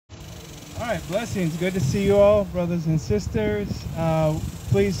All right, blessings. Good to see you all, brothers and sisters.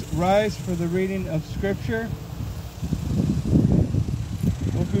 Please rise for the reading of Scripture.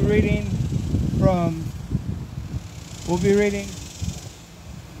 We'll be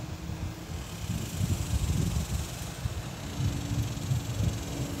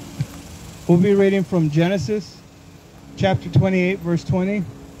reading from Genesis chapter 28, verse 20.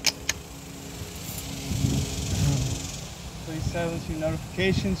 Please silence your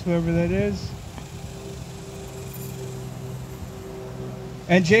notifications, whoever that is.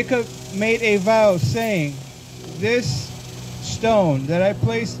 And Jacob made a vow, saying, "This stone that I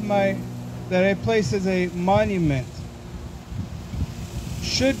place as a monument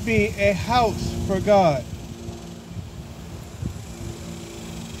should be a house for God."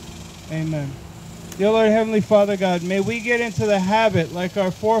 Amen. Dear Lord, Heavenly Father God, may we get into the habit, like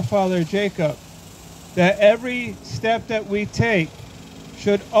our forefather Jacob, that every step that we take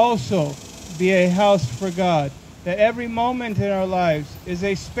should also be a house for God. That every moment in our lives is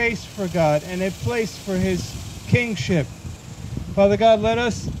a space for God and a place for His kingship. Father God, let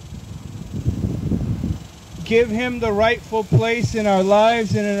us give Him the rightful place in our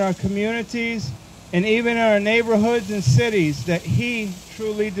lives and in our communities and even in our neighborhoods and cities that He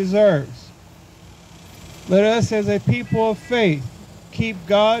truly deserves. Let us, as a people of faith, keep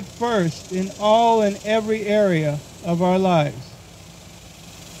God first in all and every area of our lives.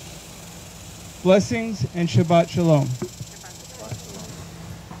 Blessings and Shabbat Shalom.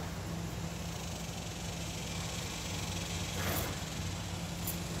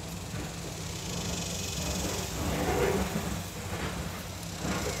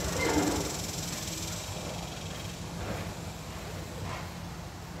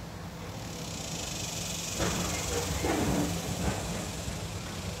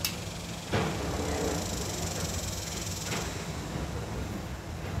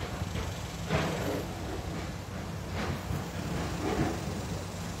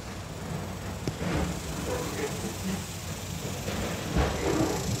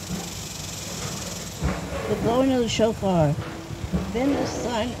 The blowing of the shofar. Then the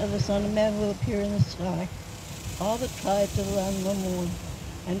sign of the Son of Man will appear in the sky. All the tribes of the land will mourn,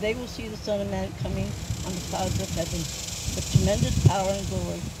 and they will see the Son of Man coming on the clouds of heaven with tremendous power and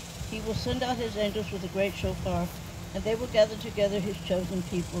glory. He will send out His angels with a great shofar, and they will gather together His chosen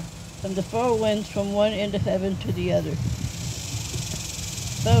people from the four winds, from one end of heaven to the other.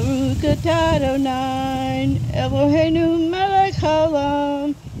 Baruch atah Adonai Eloheinu melech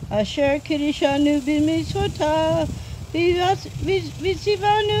haolam, asher kiddushanu b'mitzvotav,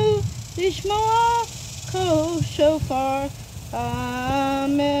 v'tzivanu lishmoa kol shofar.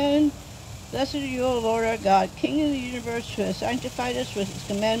 Amen. Blessed are you, O Lord our God, King of the universe, who has sanctified us with His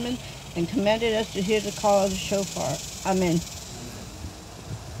commandments and commanded us to hear the call of the shofar. Amen.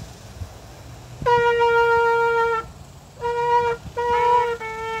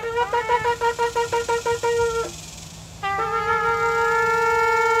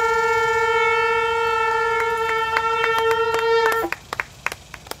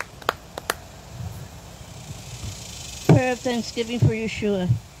 Prayer of thanksgiving for Yeshua.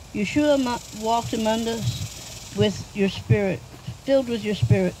 Yeshua walked among us with your spirit, filled with your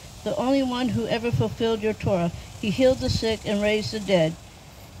spirit, the only one who ever fulfilled your Torah. He healed the sick and raised the dead.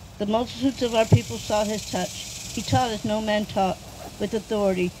 The multitudes of our people saw His touch. He taught as no man taught, with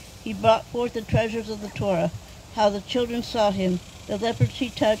authority. He brought forth the treasures of the Torah. How the children sought Him. The lepers He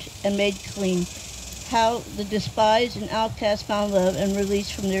touched and made clean. How the despised and outcast found love and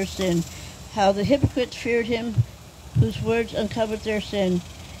release from their sin. How the hypocrites feared Him, whose words uncovered their sin.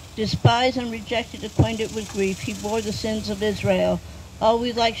 Despised and rejected, acquainted with grief, He bore the sins of Israel. All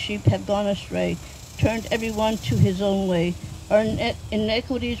we like sheep have gone astray, turned every one to his own way. Our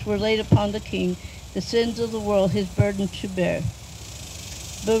iniquities were laid upon the King, the sins of the world His burden to bear.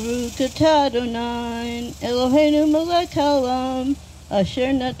 Baruch atah Adonai Eloheinu melech haolam,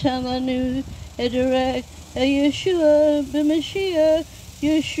 asher natan lanu ederek Yeshua b'Mashiach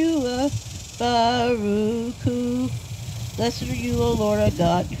Yeshua Baruch Hu. Blessed are you, O Lord our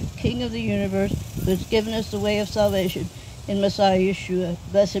God, King of the universe, who has given us the way of salvation in Masa'ei Yeshua.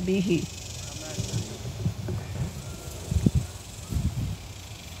 Blessed be He.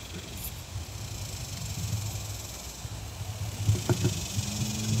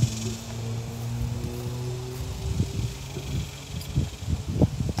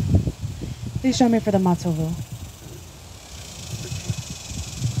 Please join me for the Mattot.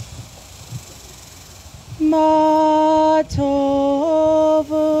 Mattot,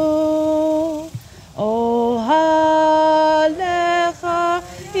 Ohalecha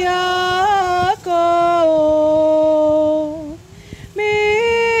Yaakov,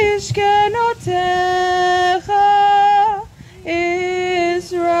 Mishkeno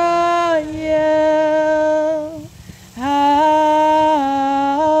Israel. How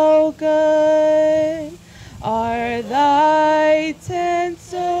good are thy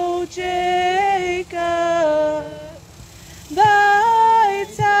tents, O Jacob, thy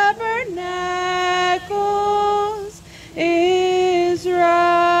tabernacles, Israel.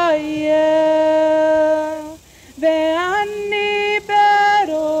 Ve'ani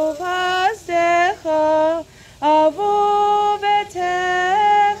berov hasdecha avu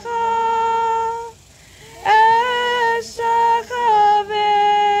v'techa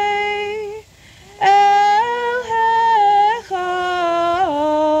eshachavei el hechal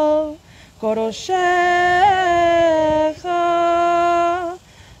koroshecha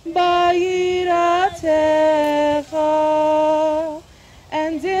ba'yiratecha,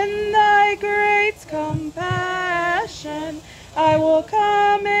 and in thy great compassion I will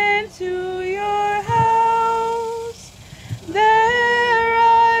come into your house. There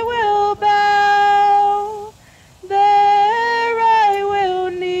I will bow, there I will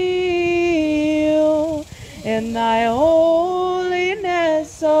kneel in thy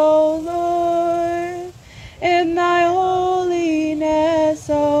holiness, O Lord, in thy holiness,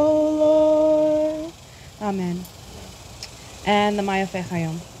 O Lord. Amen. And the Mayafe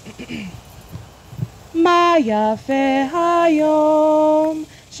Hayom. Mayafe Hayom,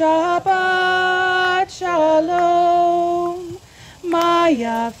 Shabbat Shalom.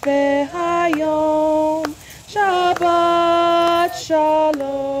 Mayafe Hayom, Shabbat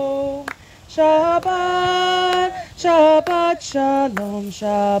Shalom. Shabbat, Shabbat Shalom,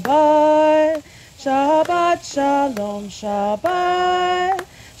 Shabbat, Shabbat Shalom, Shabbat,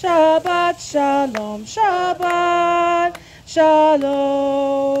 Shabbat Shalom, Shabbat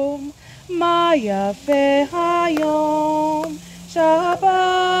Shalom. Mayafe Hayom,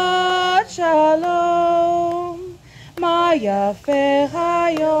 Shabbat Shalom. Mayafe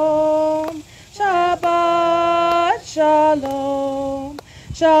Hayom, Shabbat Shalom.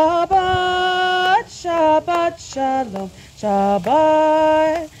 Shabbat, Shabbat Shalom,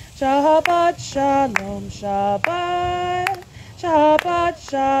 Shabbat, Shabbat Shalom, Shabbat, Shabbat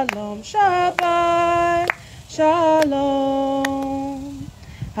Shalom, Shabbat Shalom.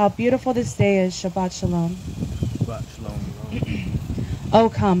 How beautiful this day is. Shabbat Shalom. Shabbat Shalom. Oh,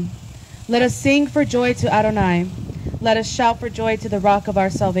 come. Let us sing for joy to Adonai. Let us shout for joy to the rock of our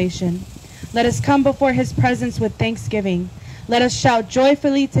salvation. Let us come before his presence with thanksgiving. Let us shout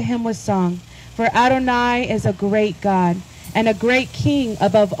joyfully to him with song. For Adonai is a great God and a great King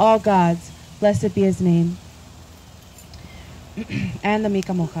above all gods. Blessed be his name. And the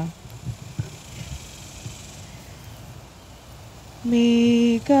Mika Mocha.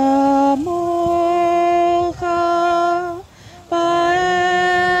 Mika Mocha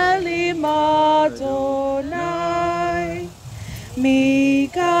Ba'elim Adonai.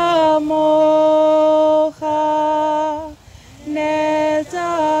 Mika Mocha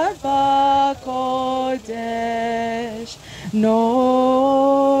Nedat Ba'Kodesh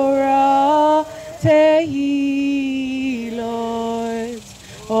Nora Tehilot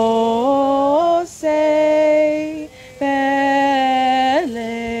Osei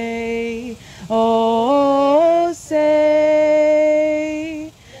Belei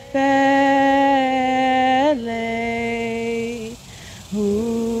Osei Belei.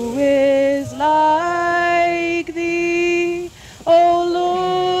 Who is like thee, O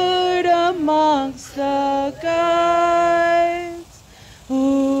Lord, amongst the gods?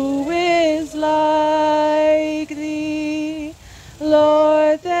 Who is like thee,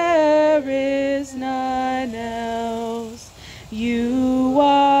 Lord? There is none else. You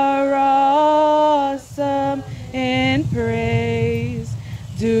are awesome in praise,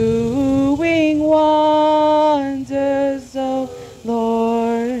 doing wonders, O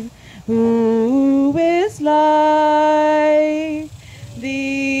Lord. Who is like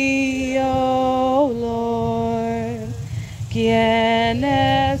thee, O Lord? ¿Quién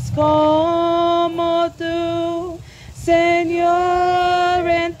es como tú, Señor,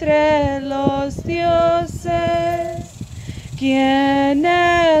 entre los dioses? ¿Quién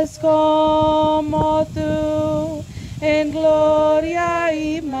es como tú en gloria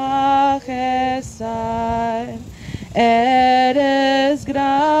y majestad? Eres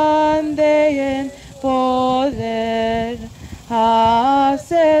grande en poder,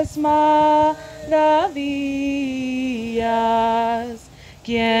 haces maravillas.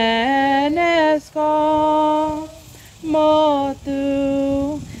 ¿Quién es como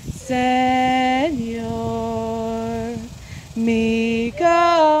tú, Señor?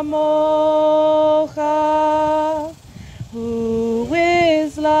 Mika Mocha, who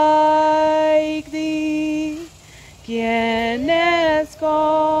is like ¿Quién es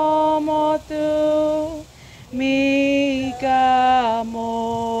como tú, mi Gamoja?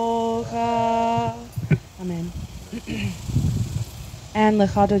 Amen. And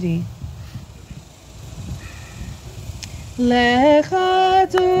Lechadodi. Lechadodi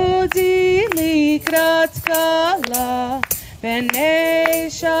likrat kala, B'nei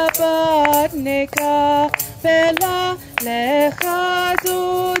Shabbat nekabela.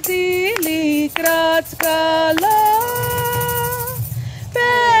 Lechadodi likrat kala,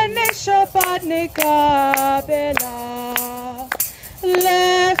 B'nei Shabbat nekabela.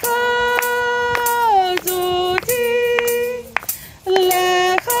 Lechadodi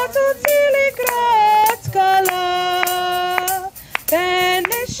likrat kala,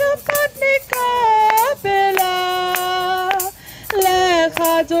 B'nei Shabbat nekabela.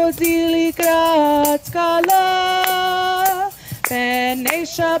 Lechadodi likrat kala, B'nei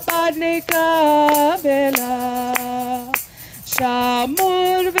Shabbat nekabela.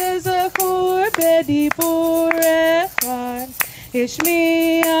 Shamur v'zachur b'dibur echad,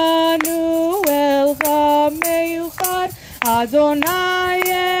 Ishmi'anu elcha meyuchad, Adonai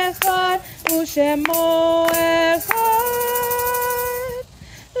echad u'shemo echad,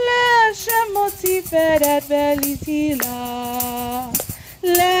 Le'shemo tiferet ve'litila.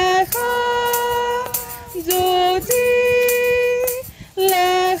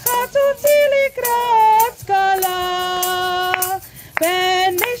 Lechadodi likrat kala,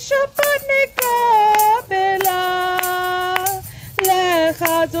 B'nei Shabbat nekabela.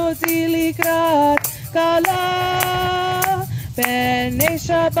 Lechadodi likrat kala, B'nei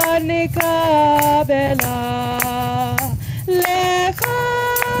Shabbat nekabela. Lechadodi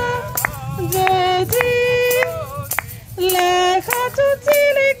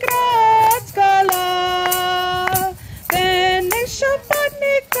likrat kala, B'nei Shabbat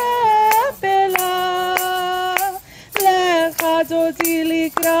nekabela. Lechadodi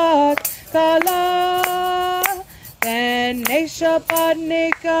likrat kala, B'nei Shabbat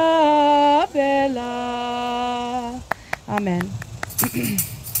nekabela. Amen.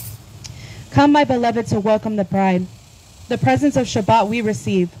 Come, my beloved, to welcome the bride. The presence of Shabbat we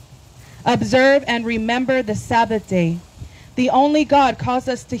receive. Observe and remember the Sabbath day. The only God calls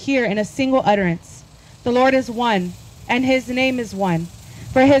us to hear in a single utterance. The Lord is one, and his name is one,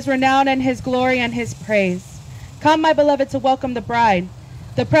 for his renown and his glory and his praise. Come, my beloved, to welcome the bride.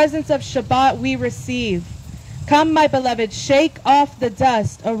 The presence of Shabbat we receive. Come, my beloved, shake off the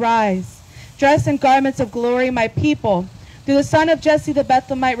dust, arise. Dress in garments of glory, my people. Through the son of Jesse the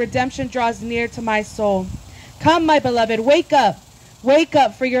Bethlehemite, redemption draws near to my soul. Come, my beloved, wake up,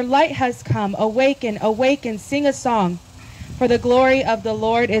 for your light has come. Awaken, awaken, sing a song, for the glory of the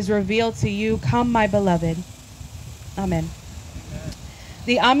Lord is revealed to you. Come, my beloved. Amen.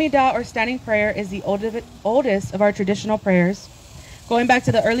 The Amidah, or standing prayer, is the oldest of our traditional prayers. Going back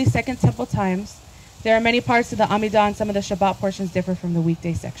to the early Second Temple times, there are many parts to the Amidah, and some of the Shabbat portions differ from the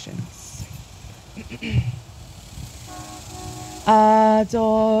weekday sections.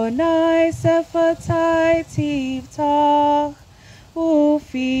 Adonai sefatai tivtach,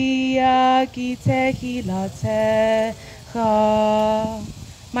 ufi yagi tehilatecha.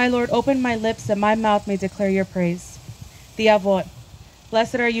 My Lord, open my lips that my mouth may declare your praise. The Avot.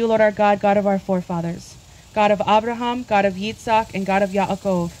 Blessed are you, Lord our God, God of our forefathers, God of Abraham, God of Yitzhak, and God of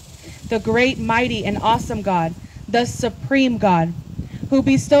Yaakov, the great, mighty, and awesome God, the supreme God, who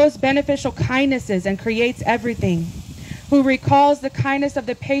bestows beneficial kindnesses and creates everything, who recalls the kindness of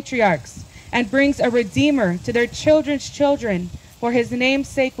the patriarchs and brings a redeemer to their children's children for his name's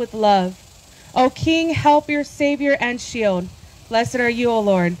sake with love. O King, help your Savior and shield. Blessed are you, O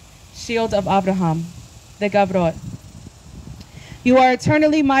Lord, shield of Abraham, the Gavrot. You are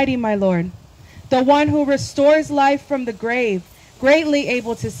eternally mighty, my Lord, the one who restores life from the grave, greatly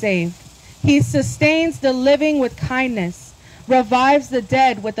able to save. He sustains the living with kindness, revives the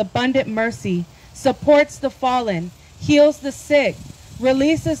dead with abundant mercy, supports the fallen, heals the sick,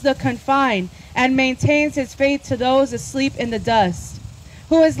 releases the confined, and maintains his faith to those asleep in the dust.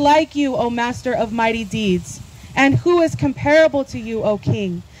 Who is like you, O Master of mighty deeds? And who is comparable to you, O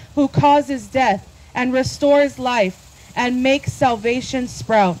King, who causes death and restores life and makes salvation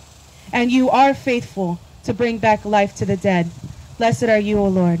sprout? And you are faithful to bring back life to the dead. Blessed are you, O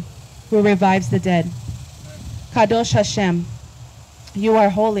Lord, who revives the dead. Kadosh Hashem, you are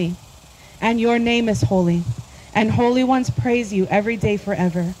holy, and your name is holy, and holy ones praise you every day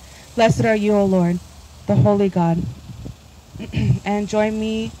forever. Blessed are you, O Lord, the holy God. And join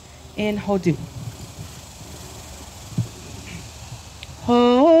me in Hodu.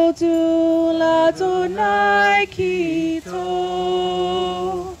 Hodu l'Adonai ki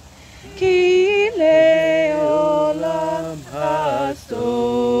tov, ki le'olam.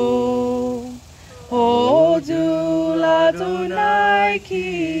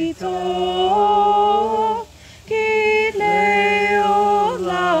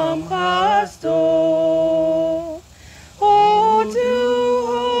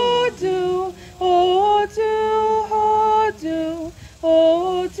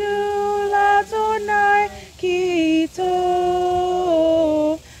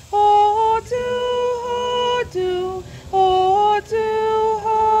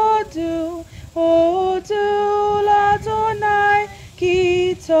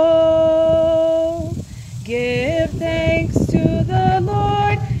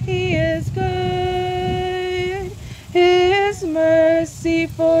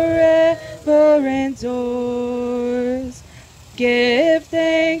 endures. Give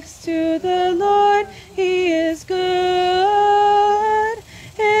thanks to the Lord, he is good.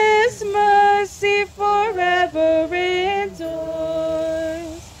 His mercy forever endures.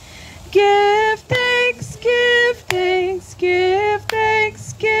 Give thanks, give thanks, give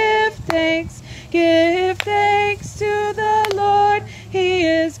thanks, give thanks. Give thanks to the Lord, he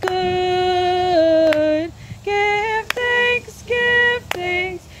is good. Give thanks, give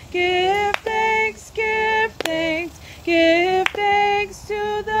thanks, give thanks, give thanks. Give thanks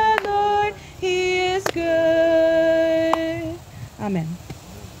to the Lord, he is good. Amen.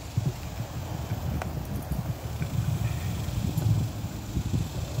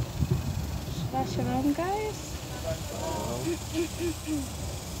 Shabbat shalom, guys.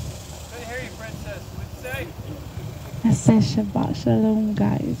 Couldn't hear you, princess. What'd you say? I said Shabbat shalom,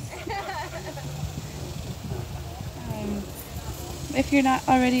 guys. If you're not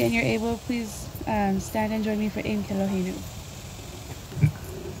already and you're able, please stand and join me for Ein Kelohenu.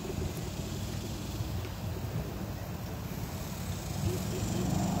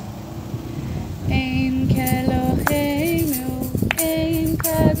 Ein Kelohenu, Ein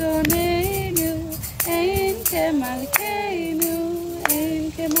Kadonenu, Ein Kemalkeinu,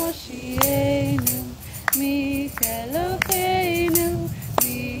 Ein Kemoshienu, Mi Kelohenu,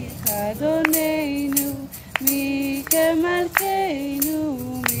 Mi Kadonenu, Mi Kemalkeinu,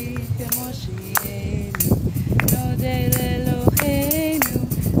 Mi Kemoshienu, Nodel Eloheinu,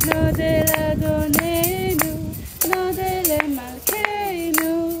 Nodel Adonenu, Nodel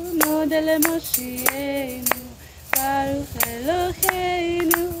Malkeinu, Nodel Moshienu, Baruch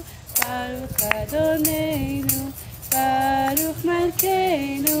Eloheinu, Baruch Adonenu, Baruch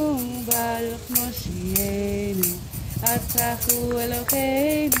Malkeinu, Baruch Moshienu, Atahu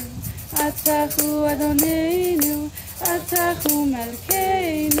Eloheinu, Atahu Adonenu, Atahu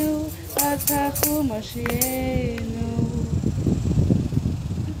Malkeinu, Atahu Moshienu.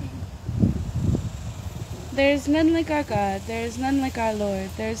 There is none like our God, there is none like our Lord,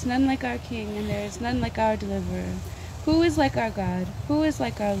 there is none like our King, and there is none like our Deliverer. Who is like our God? Who is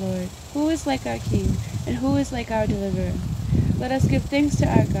like our Lord? Who is like our King? And who is like our Deliverer? Let us give thanks to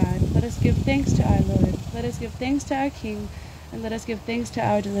our God. Let us give thanks to our Lord. Let us give thanks to our King. And let us give thanks to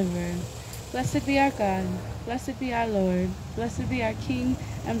our Deliverer. Blessed be our God. Blessed be our Lord. Blessed be our King.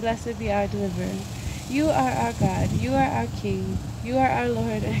 And blessed be our Deliverer. You are our God. You are our King. You are our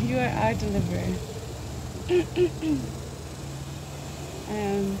Lord. And you are our Deliverer.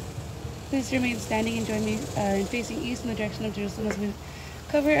 Please remain standing and join me in facing east in the direction of Jerusalem as we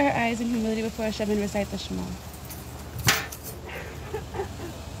cover our eyes in humility before Hashem and recite the Shema.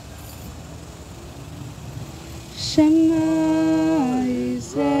 Shema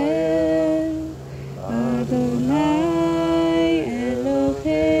Yisrael, Adonai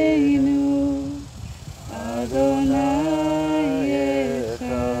Eloheinu, Adonai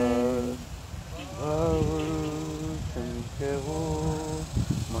Echad.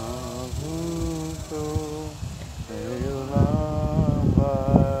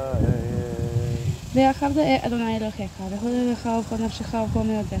 ואחריו דעה אדוני אלוהיך, והוד לך ובכל נפשך ובכל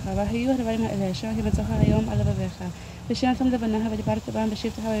מאודיך, והיו הדברים האלה אשר ימצאוך היום על לבביך, ושינתם לבניך ודיברת בהם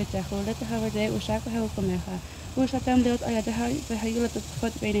בשבתך ובביתך, ולדתך ודעה ושקך וקומך, ושלטם להיות על ידיך והיו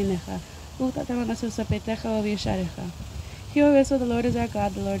לטפחות בין עיניך, ותתם על מסוס ביתך ובישעריך. Hear also, the Lord is our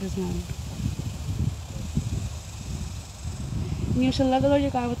God, the Lord is one. And you shall love the Lord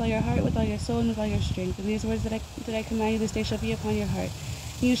your God with all your heart, with all your soul, and with all your strength. And these words that I command you this day shall be upon your heart.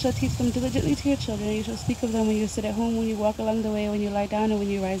 And you shall teach them diligently to your children, and you shall speak of them when you sit at home, when you walk along the way, when you lie down, and when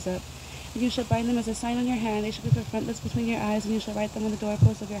you rise up. And you shall bind them as a sign on your hand, they shall be for frontlets between your eyes, and you shall write them on the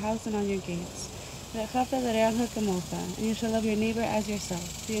doorposts of your house and on your gates. And you shall love your neighbor as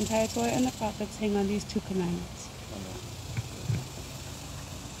yourself. The entire Torah and the prophets hang on these two commandments.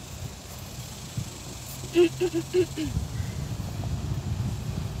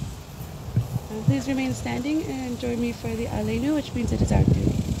 Please remain standing and join me for the Aleinu, which means it is our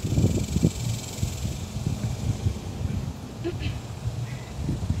duty.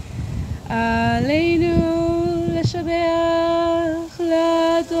 Aleinu leshabeach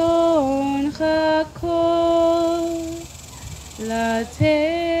ladon chakol,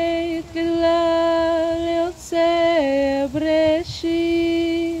 latet gedula leotzeh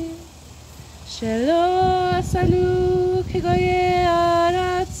breshit, shelo asanu kegoyei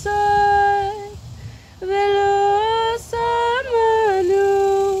aratzot, velo samanu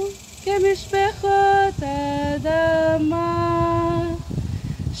kemishpechot adama,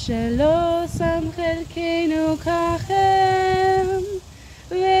 shelo sam chelkeinu kachem,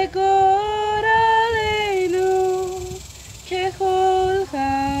 vegoralenu kechol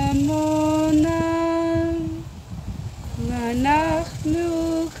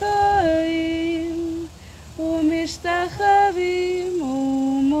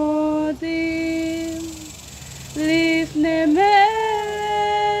לפני מלך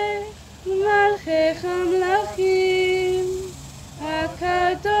מלכי המלכים,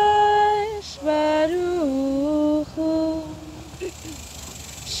 הקדוש ברוך הוא,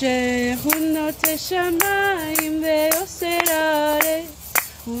 שהוא נוטה שמיים ויוסר הארץ,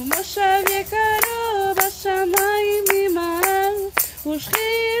 ומושב יקרו בשמיים ממעל,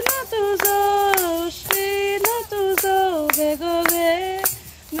 ושכינתו זו בגובה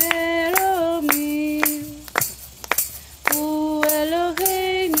מרומים. הוא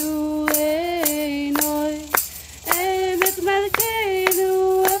אלוהינו עינוי, אמת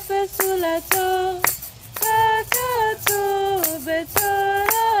מלכנו אפס זולתו, הכתוב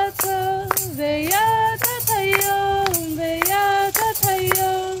בתורתו, וידעת היום,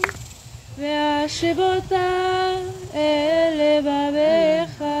 והשבותה אל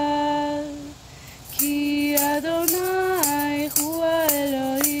לבביך, כי אדוני הוא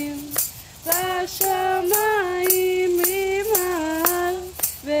האלוהים, בשמיים ממעל,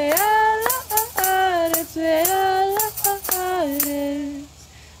 ועל הארץ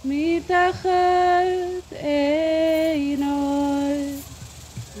מתחת עינוי.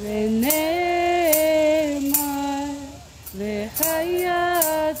 ונאמר, וחי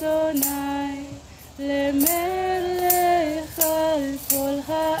אדוני למלך על כל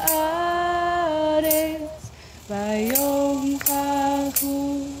הארץ, ביום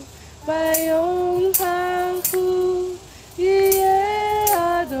חלכו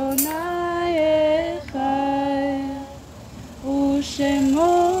יהיה אדוני אחד,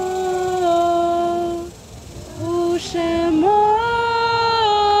 ושמו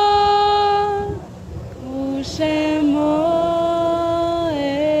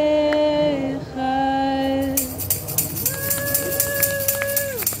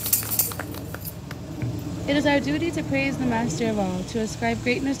It is our duty to praise the Master of all, to ascribe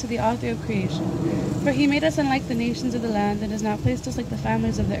greatness to the author of creation. For he made us unlike the nations of the land, and has not placed us like the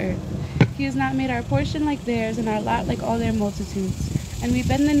families of the earth. He has not made our portion like theirs, and our lot like all their multitudes. And we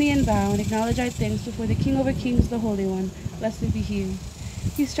bend the knee and bow, and acknowledge our thanks before the King over kings, the Holy One. Blessed be he.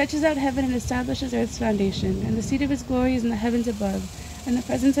 He stretches out heaven and establishes earth's foundation, and the seat of his glory is in the heavens above, and the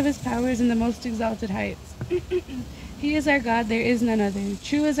presence of his power is in the most exalted heights. He is our God, there is none other.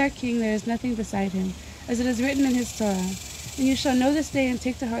 True is our King, there is nothing beside him, as it is written in his Torah. And you shall know this day and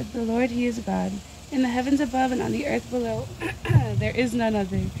take to heart the Lord, he is God. In the heavens above and on the earth below, there is none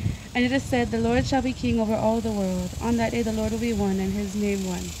other. And it is said, the Lord shall be king over all the world. On that day the Lord will be one, and his name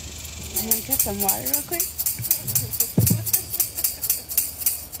one. I'm going to get some water real quick.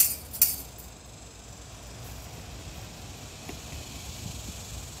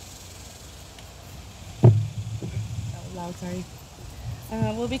 Loud, sorry.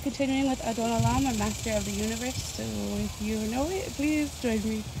 We'll be continuing with Adon Olam, a Master of the Universe. So if you know it, please join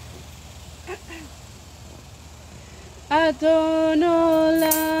me. Adon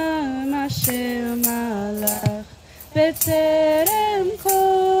Olam Asher Malach B'terem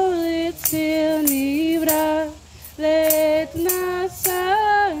kol yitzir nivra Let nasa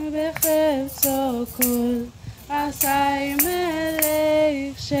b'chefzo kol Asai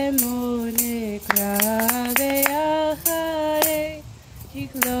melech shemo nekra Ve'acharei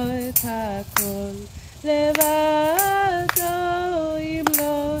יקלו את הכל לבדו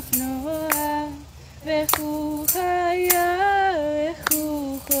ימלוך נורא וכו חיה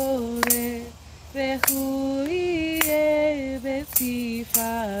וכו חולה וכו יהיה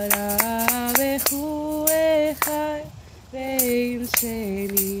בתפארה וכו אחד ואין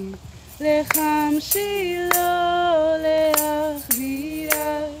שני לחמשילו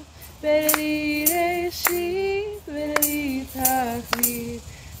להחבירה בלי ראשית בלי תכלית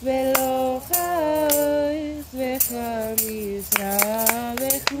ולא חעוז וכמזרע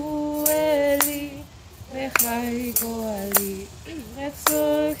וכו אלי וחי גואלי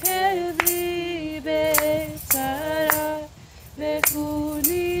רצור חלבי בצרה וכו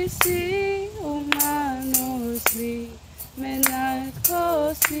ניסי ומנוס לי מנת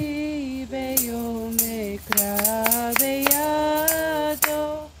כוסי ביום אקרא בידו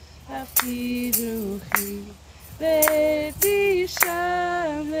הפקיד רוחי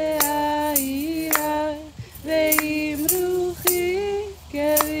ותשם והעירה ועם רוחי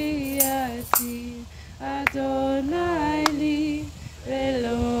קריאתי אדוני לי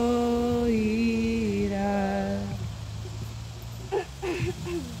ולא יירא.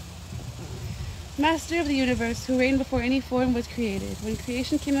 Master of the universe, who reigned before any form was created, when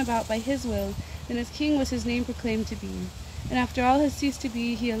creation came about by his will, then as king was his name proclaimed to be. And after all has ceased to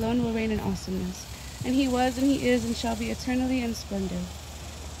be, he alone will reign in awesomeness. And he was, and he is, and shall be eternally in splendor.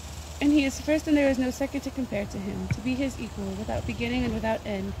 And he is first, and there is no second to compare to him, to be his equal, without beginning and without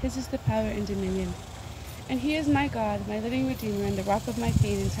end. His is the power and dominion. And he is my God, my living Redeemer, and the rock of my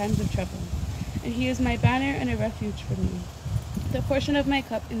pain in times of trouble. And he is my banner and a refuge for me, the portion of my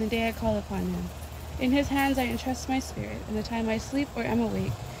cup in the day I call upon him. In his hands I entrust my spirit, in the time I sleep or am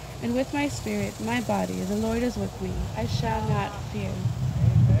awake. And with my spirit, my body, the Lord is with me. I shall not fear.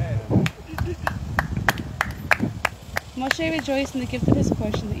 Moshe rejoiced in the gift of his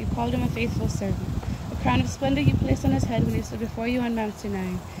portion, that you called him a faithful servant. A crown of splendor you placed on his head when he stood before you on Mount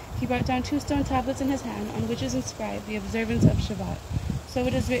Sinai. He brought down 2 stone tablets in his hand, on which is inscribed the observance of Shabbat. So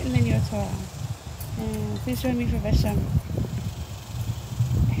it is written in your Torah. And please join me for Vesham.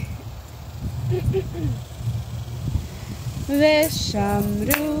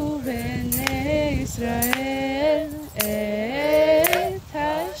 Veshamru bnei Israel et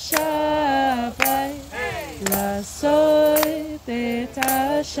ha-Shabbat לעשות את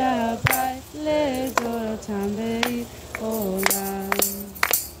השבת לדורותם בעולם.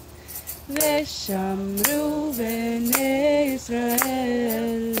 ושמרו בני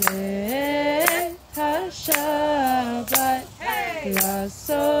ישראל את השבת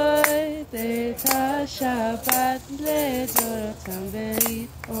לעשות את השבת לדורותם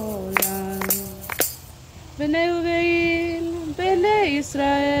בעולם. בני ובאים, בני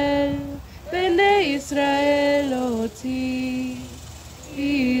ישראל, בני ישראל אותי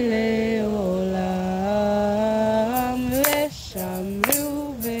לעולם.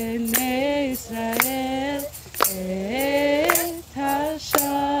 ושמרו בני ישראל את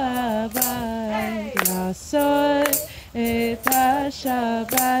השבת לעשות את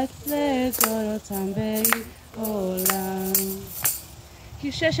השבת לדורותם בעולם.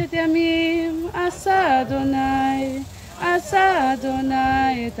 כי 6 ימים עשה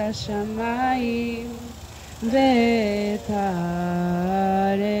אדוני את השמיים ואת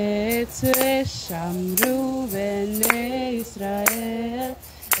הארץ. ושמרו בני ישראל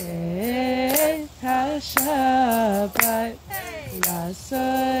את השבת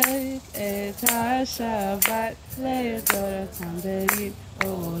לעשות את השבת לדורותם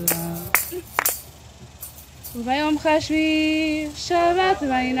בעולם. וביום חשבי שבת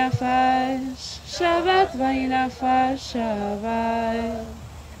וינפש, שבת וינפש, שבת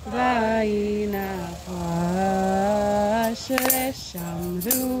וינפש.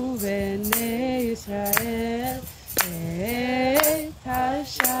 ושמרו בני ישראל את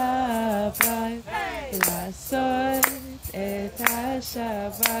השבת לעשות את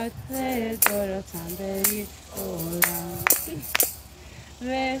השבת לדורותם בעולם.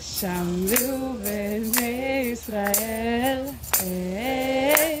 ושמרו בני ישראל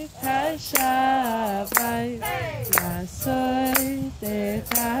את השבת לעשות את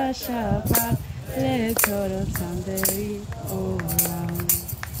השבת לדורותם בעולם.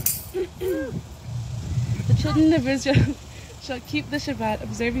 The children of Israel shall keep the Shabbat,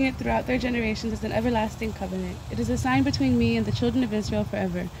 observing it throughout their generations as an everlasting covenant. It is a sign between me and the children of Israel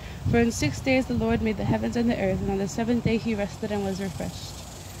forever. For in 6 days the Lord made the heavens and the earth, and on the 7th day he rested and was refreshed.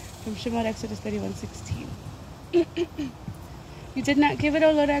 From Shemot, Exodus 31:16. You did not give it,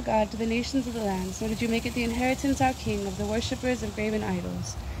 O Lord our God, to the nations of the lands, nor did you make it the inheritance, our King, of the worshippers of graven idols.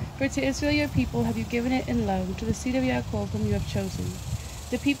 For to Israel your people have you given it in love, to the seed of Yaakov whom you have chosen.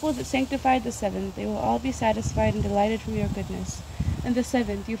 The people that sanctified the 7th, they will all be satisfied and delighted from your goodness. And the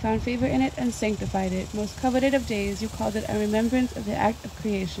 7th, you found favor in it and sanctified it. Most coveted of days, you called it a remembrance of the act of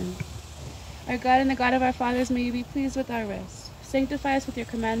creation. Our God and the God of our fathers, may you be pleased with our rest. Sanctify us with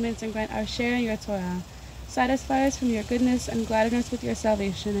your commandments and grant our share in your Torah. Satisfy us from your goodness and gladden us with your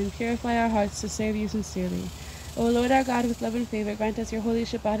salvation, and purify our hearts to serve you sincerely. O Lord our God, with love and favor, grant us your holy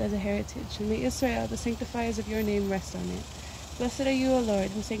Shabbat as a heritage, and may Israel, the sanctifiers of your name, rest on it. Blessed are you, O Lord,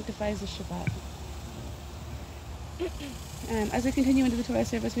 who sanctifies the Shabbat. As we continue into the Torah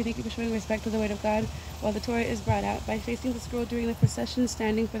service, we thank you for showing respect to the Word of God while the Torah is brought out by facing the scroll during the procession,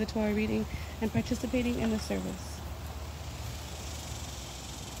 standing for the Torah reading, and participating in the service.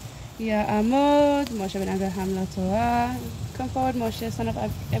 Ya'amod Moshe ben Abraham la Torah. Come forward, Moshe, son of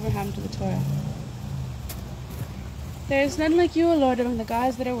Abraham, to the Torah. There is none like you, O Lord, among the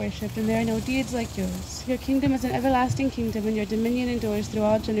gods that are worshipped, and there are no deeds like yours. Your kingdom is an everlasting kingdom, and your dominion endures through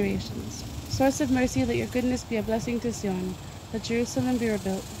all generations. Source of mercy, let your goodness be a blessing to Zion. Let Jerusalem be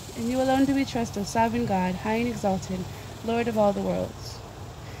rebuilt. In you alone do we trust, O sovereign God, high and exalted, Lord of all the worlds.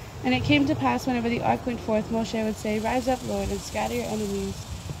 And it came to pass, whenever the ark went forth, Moshe would say, Rise up, Lord, and scatter your enemies,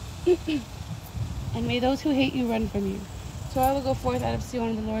 and may those who hate you run from you. Torah will go forth out of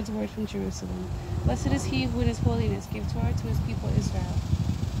Zion, the Lord's word from Jerusalem. Blessed is he who in his holiness gave Torah to his people Israel.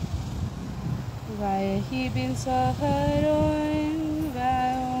 Vayehi bin Saharon,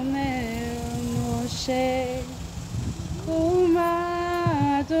 Vayomer Moshe,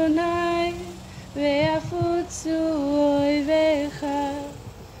 Kuma Adonai, ויפוצו אויביך,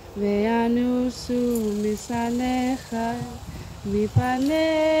 וינוסו משנאיך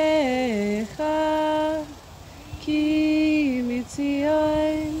מפניך, כי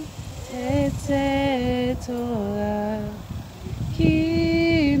מציון תצא תורה,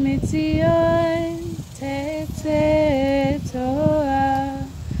 כי מציון תצא תורה,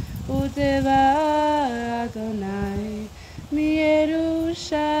 ודבר אדוני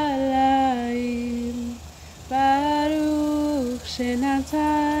מירושלים, ברוך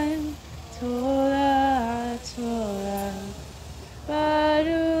שנתן תורה תורה,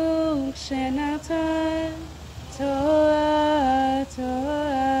 ברוך שנתן תורה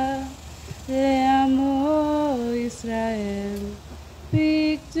תורה, לעמו ישראל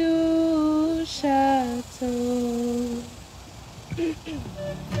בקדושתו.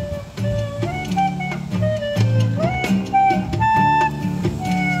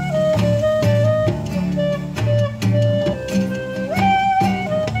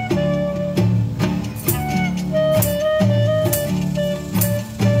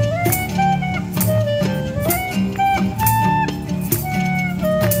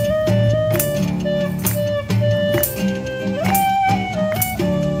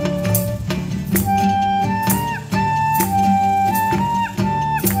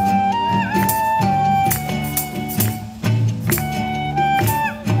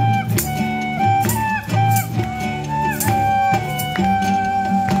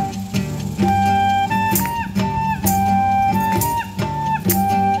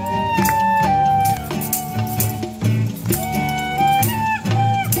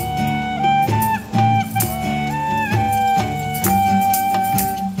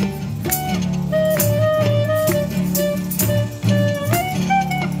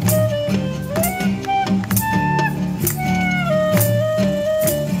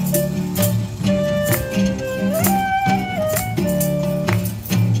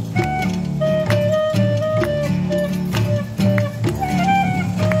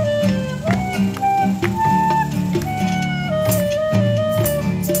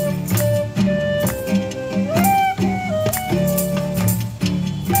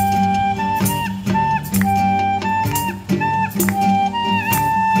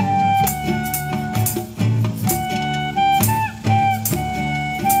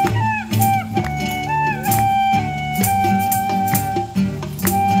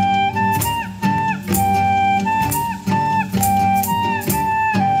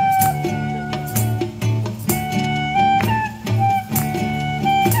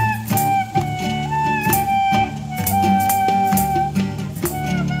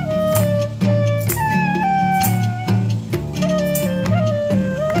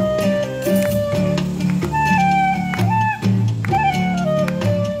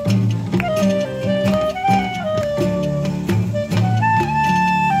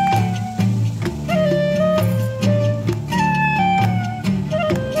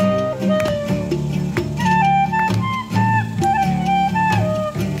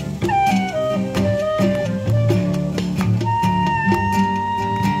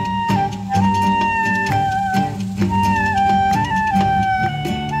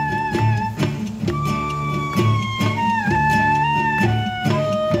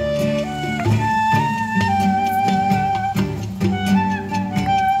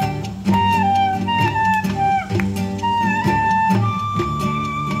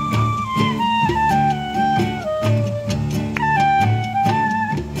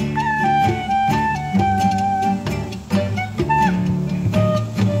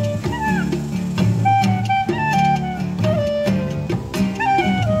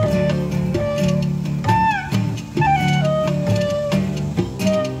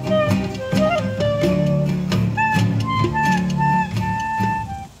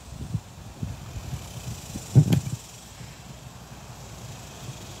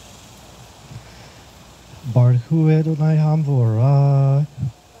 Baruch Adonai Hamvorah.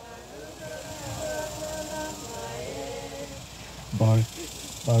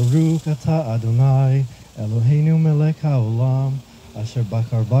 Baruch Ata Adonai Eloheinu melech haolam asher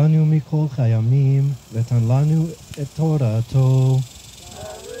bakar banu mikol chayamim v'tan lanu et torato.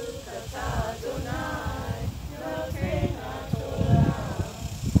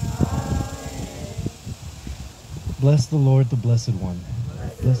 Bless the Lord, the Blessed One.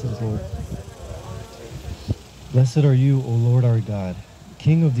 Blessed is Lord. Blessed are you, O Lord our God,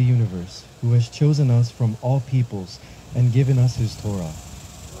 King of the universe, who has chosen us from all peoples and given us his Torah.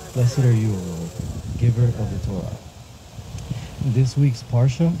 Blessed are you, O Lord, giver of the Torah. This week's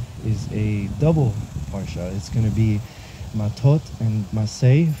Parashah is a double Parashah. It's going to be Mattot and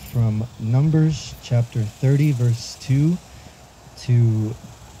Masa'ei from Numbers chapter 30, verse 2 to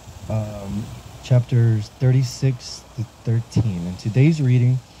chapters 36 to 13. And today's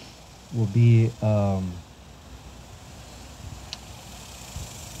reading will be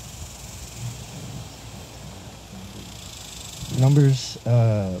Numbers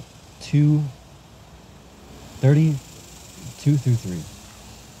 2, 32 through 3.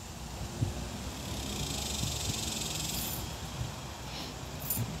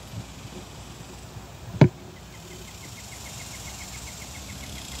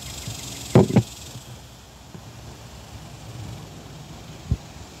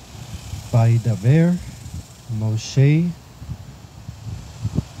 Vaidaber Moshe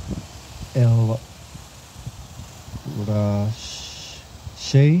el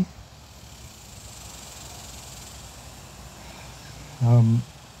Rashi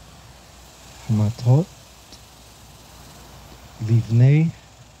Mattot Livnei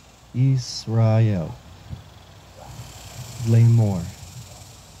Israel Lamor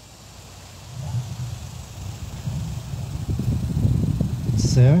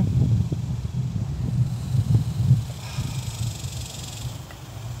Ser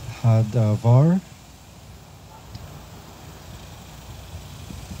Hadavar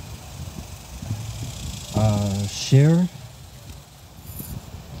Asher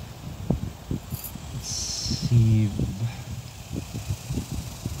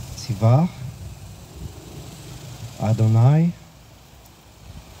Siva Adonai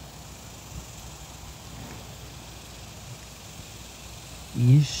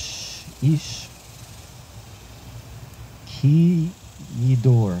Ish Ki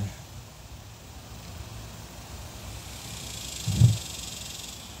Yidor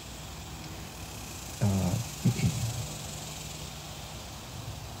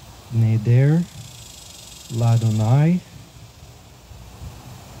Neder Ladonai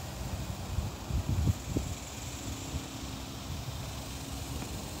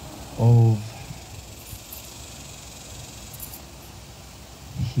Ov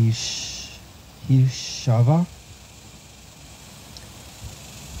Hishava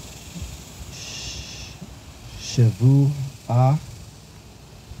Shavua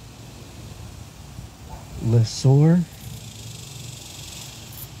Lesor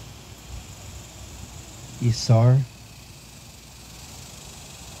Isar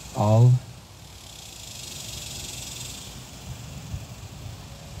Al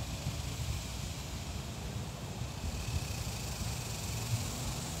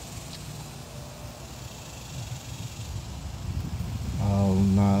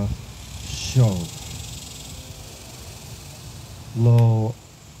Nafsho Lo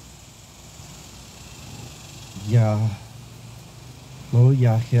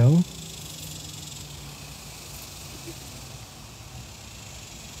Yahel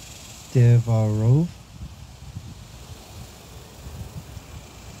Devarov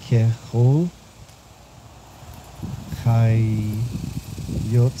Kechol Chayotzi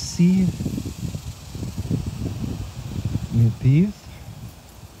Mipiv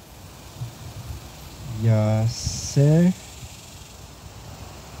Yaser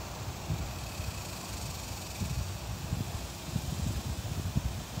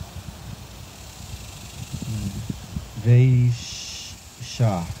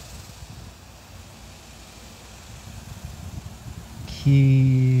Veisha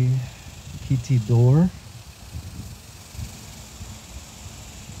Kitidor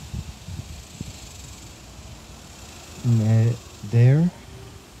Neder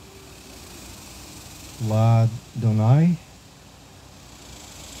Ladonai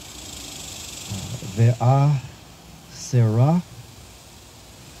Ve'ah Serah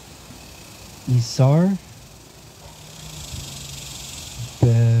Isar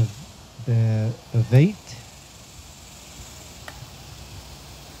Beveit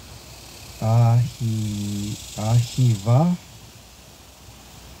Ahiva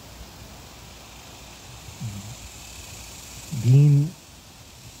Bin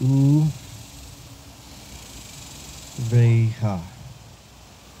Uveha.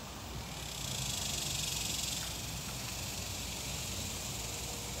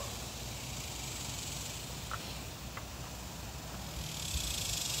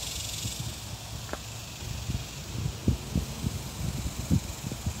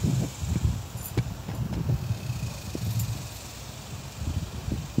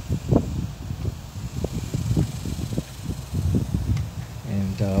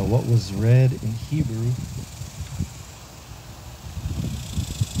 What was read in Hebrew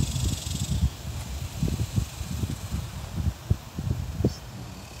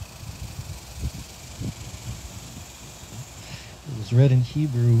just read in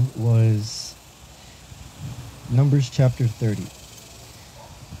Hebrew was Numbers chapter 30.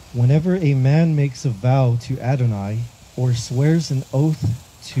 Whenever a man makes a vow to Adonai or swears an oath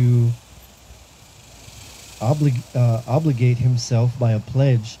to obligate himself by a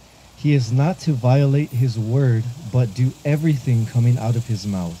pledge, he is not to violate his word, but do everything coming out of his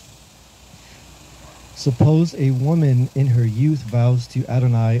mouth. Suppose a woman in her youth vows to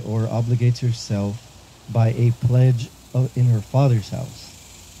Adonai or obligates herself by a pledge in her father's house.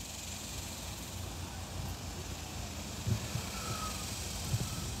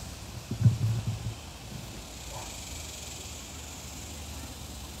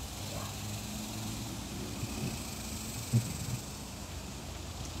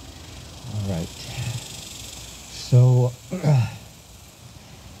 All right. So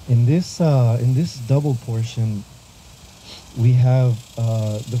in this double portion, we have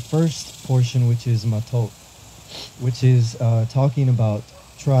the first portion, which is Mattot, which is talking about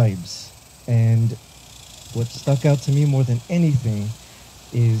tribes. And what stuck out to me more than anything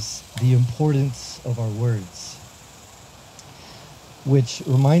is the importance of our words, which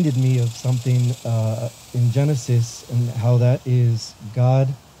reminded me of something in Genesis, and how that is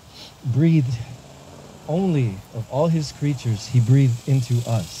God breathed only of all his creatures, he breathed into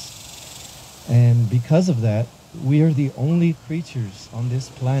us. And because of that, we are the only creatures on this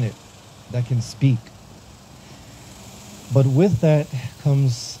planet that can speak. But with that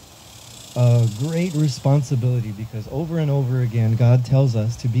comes a great responsibility, because over and over again, God tells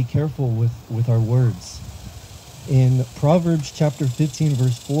us to be careful with our words. In Proverbs chapter 15,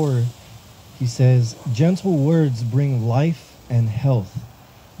 verse 4, he says, "Gentle words bring life and health,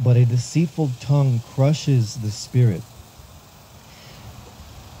 but a deceitful tongue crushes the spirit."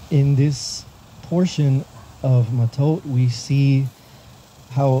 In this portion of Mattot, we see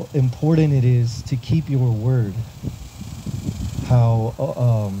how important it is to keep your word. How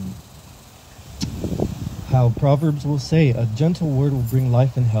Proverbs will say, a gentle word will bring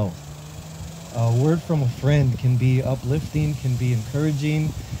life and health. A word from a friend can be uplifting, can be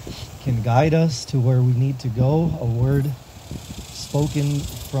encouraging, can guide us to where we need to go. A word spoken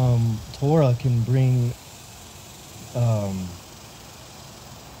from Torah can bring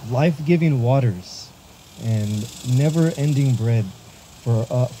life-giving waters and never-ending bread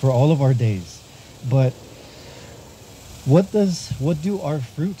for all of our days. But what do our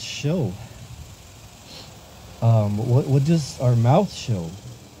fruits show? What does our mouth show?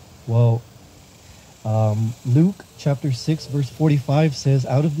 Well, Luke chapter 6 verse 45 says,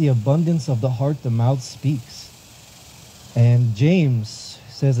 "Out of the abundance of the heart the mouth speaks." And James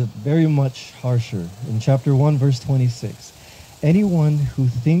says it very much harsher in chapter 1 verse 26. "Anyone who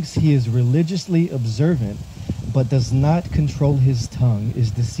thinks he is religiously observant but does not control his tongue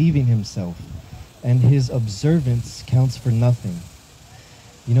is deceiving himself, and his observance counts for nothing."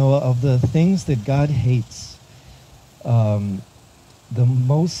 You know, of the things that God hates, the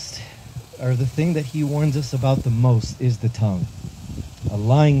most, or the thing that he warns us about the most, is the tongue. A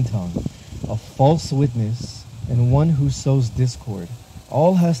lying tongue, a false witness, and one who sows discord.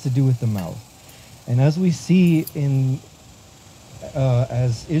 All has to do with the mouth. And as we see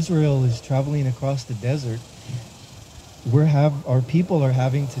as Israel is traveling across the desert, our people are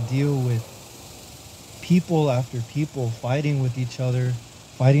having to deal with people after people fighting with each other,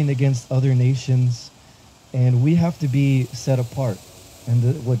 fighting against other nations, and we have to be set apart.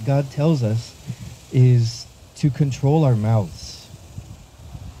 And what God tells us is to control our mouths.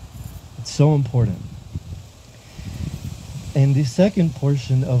 It's so important. And the second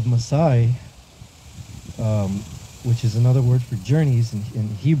portion of Masa'ei, which is another word for journeys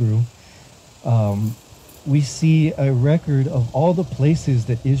in Hebrew, we see a record of all the places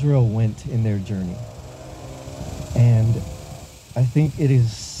that Israel went in their journey. And I think it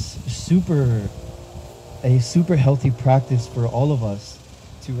is a super healthy practice for all of us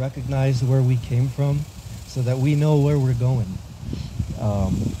to recognize where we came from, so that we know where we're going.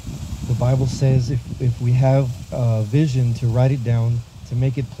 The Bible says if we have a vision, to write it down, to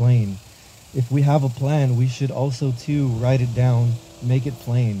make it plain. If we have a plan, we should also too write it down, make it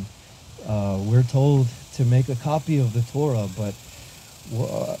plain. We're told to make a copy of the Torah, but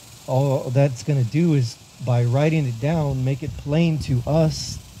all that's going to do is, by writing it down, make it plain to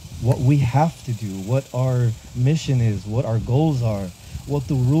us what we have to do, what our mission is, what our goals are, what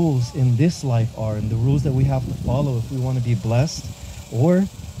the rules in this life are, and the rules that we have to follow if we want to be blessed, or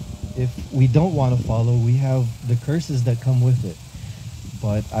if we don't want to follow, we have the curses that come with it.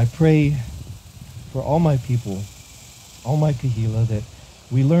 But I pray for all my people, all my kahila, that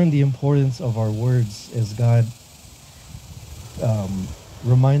we learn the importance of our words as God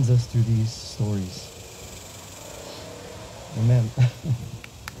reminds us through these stories. Amen.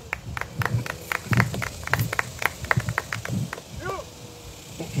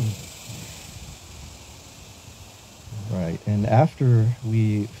 Right, and after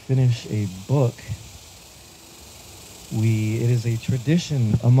we finish a book, it is a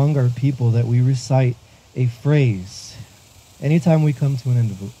tradition among our people that we recite a phrase anytime we come to an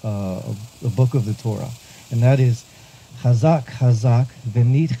end of a book of the Torah, and that is Chazak, Chazak,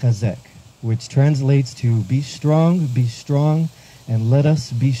 Venit Chazek, which translates to be strong, and let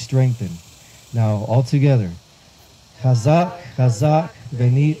us be strengthened. Now, all together, Chazak, Chazak,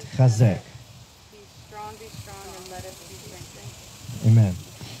 Venit Chazek. Be strong, and let us be strengthened. Amen.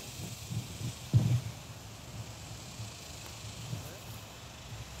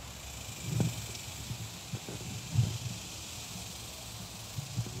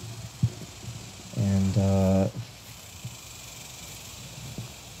 And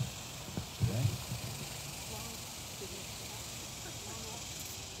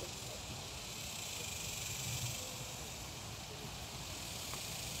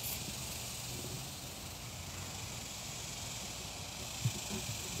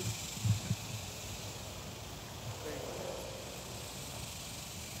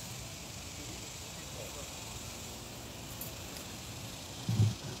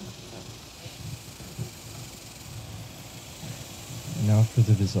now for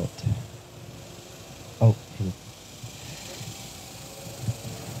the result. Oh,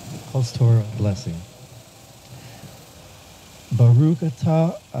 calls Torah blessing. Baruch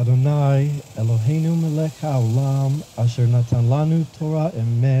atah Adonai Eloheinu melech haolam asher natan lanu Torah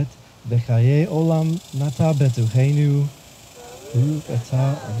emet b'chayei olam nata betuchenu. Baruch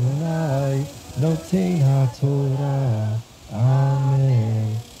atah Adonai noten haTorah.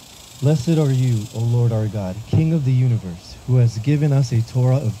 Amen. Blessed are you, O Lord our God, King of the universe, who has given us a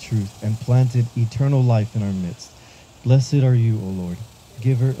Torah of truth and planted eternal life in our midst. Blessed are you, O Lord,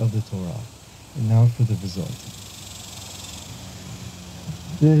 giver of the Torah. And now for the result.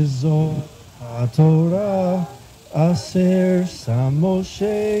 V'zot HaTorah aser sam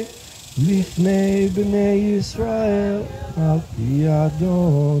Moshe lifnei b'nei Yisrael al pi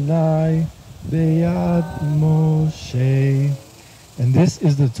Adonai beyad Moshe. And this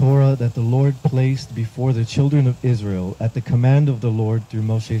is the Torah that the Lord placed before the children of Israel at the command of the Lord through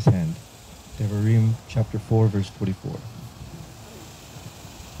Moshe's hand. Devarim chapter 4, verse 44.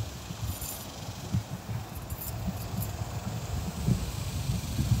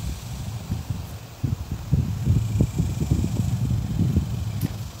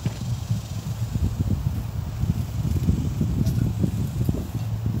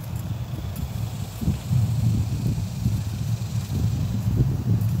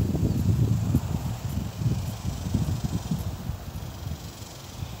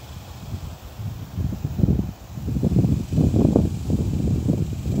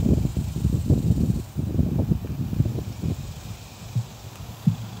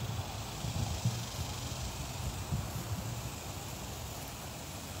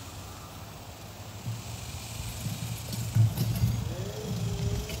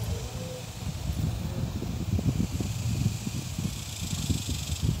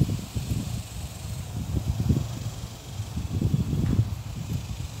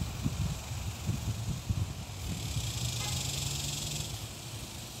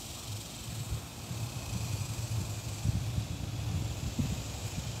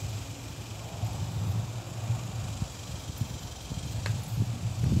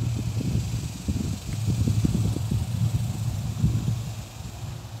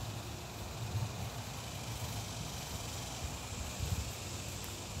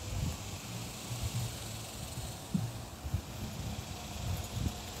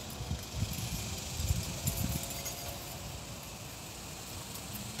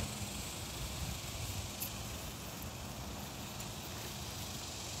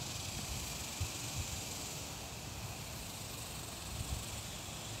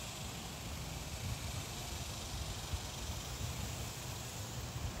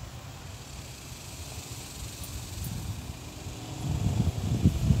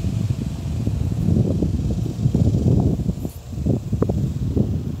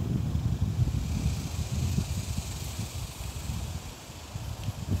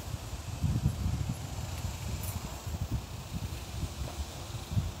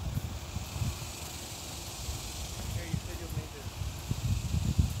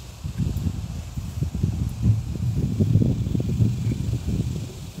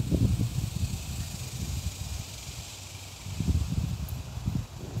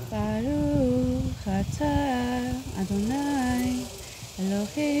 Baruch atah Adonai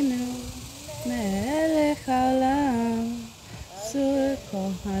Eloheinu melech haolam Asul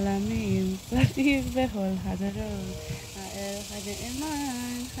kol halamim, Zativ behol hadarot, Ha'el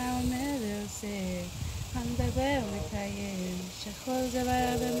ha'ne'eman, ha'omer yosef, Hamdaber u'mekayem, Shechol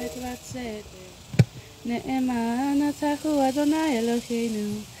devar v'metvatzet. Ne'eman atahu Adonai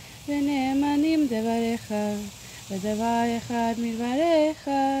Eloheinu, V'ne'emanim devarecha, V'davar echad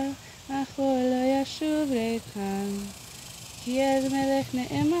midvarecha, Achol lo yashuv reikhan. Ki ez melech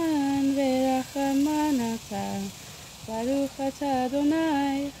ne'eman ve'rachaman ata, Baruch ata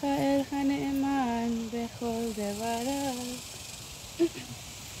Adonai, Ha'el ha'ne'eman, Bechol devarav.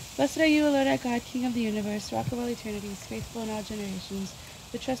 Blessed are you, O Lord our God, King of the universe, Rock of all eternities, faithful in all generations,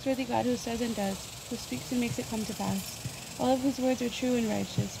 the trustworthy God who says and does, who speaks and makes it come to pass, all of whose words are true and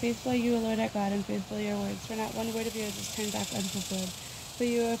righteous. Faithful are you, O Lord our God, and faithful are your words, for not one word of yours is turned back unfulfilled. For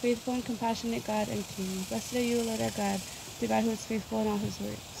you are a faithful and compassionate God and King. Blessed are you, O Lord our God, the God who is faithful in all his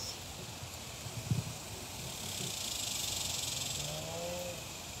words.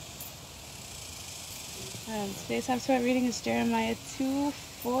 Today's Shabbat reading is Jeremiah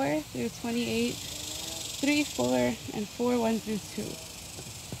 2:4 through 28, 3:4, and 4:1 through 2.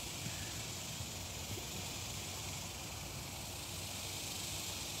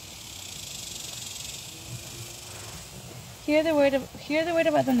 Hear the word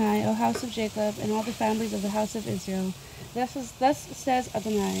of Adonai, O house of Jacob, and all the families of the house of Israel. Thus says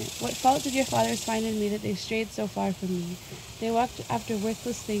Adonai, what fault did your fathers find in me that they strayed so far from me? They walked after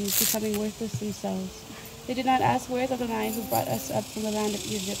worthless things, becoming worthless themselves. They did not ask, where is Adonai, who brought us up from the land of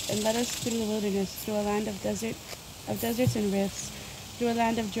Egypt, and led us through the wilderness, through a land of deserts and rifts, through a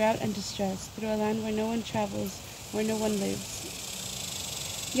land of drought and distress, through a land where no one travels, where no one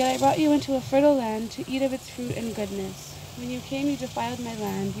lives. Yet I brought you into a fertile land to eat of its fruit and goodness. When you came, you defiled my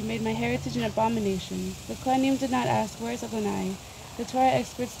land. You made my heritage an abomination. The Kohanim did not ask, where is Adonai? The Torah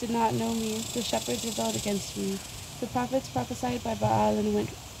experts did not know me. The shepherds rebelled against me. The prophets prophesied by Baal and went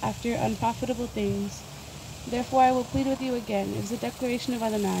after unprofitable things. Therefore I will plead with you again. It is a declaration of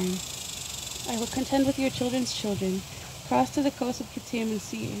Adonai. I will contend with your children's children. Cross to the coast of Kittim and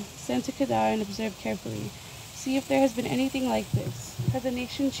see. Send to Kedar and observe carefully. See if there has been anything like this. Has a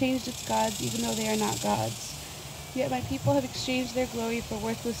nation changed its gods even though they are not gods? Yet my people have exchanged their glory for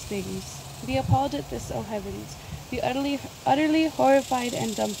worthless things. Be appalled at this, O heavens. Be utterly horrified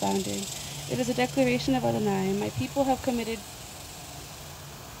and dumbfounded. It is a declaration of Adonai. My people have committed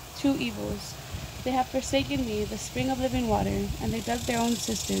two evils. They have forsaken me, the spring of living water, and they dug their own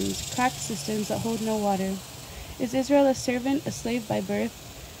cisterns, cracked cisterns that hold no water. Is Israel a servant, a slave by birth?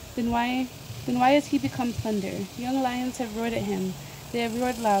 Then why has he become plunder? Young lions have roared at him. They have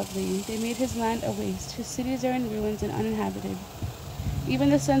roared loudly. They made his land a waste. His cities are in ruins and uninhabited.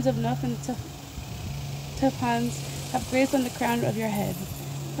 Even the sons of Noth and Taphans have grazed on the crown of your head.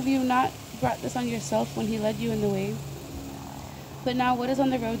 Have you not brought this on yourself when he led you in the way? But now what is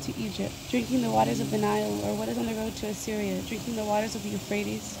on the road to Egypt, drinking the waters of the Nile, or what is on the road to Assyria, drinking the waters of the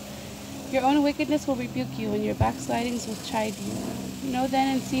Euphrates? Your own wickedness will rebuke you, and your backslidings will chide you. Know then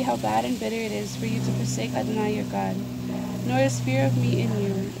and see how bad and bitter it is for you to forsake Adonai your God. Nor is fear of me in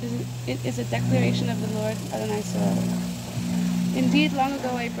you. It is a declaration of the Lord Adonai Sabaoth. Indeed, long ago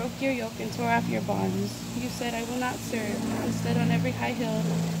I broke your yoke and tore off your bonds. You said, I will not serve. Instead, on every high hill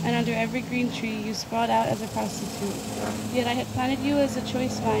and under every green tree, you sprawled out as a prostitute. Yet I had planted you as a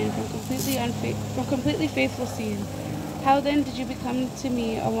choice vine from completely faithful seed. How then did you become to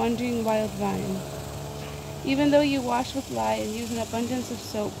me a wandering wild vine? Even though you wash with lye and use an abundance of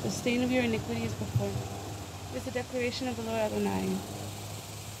soap, the stain of your iniquity is before me. It is the declaration of the Lord Adonai.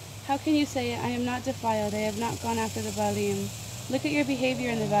 How can you say, I am not defiled, I have not gone after the Baalim? Look at your behavior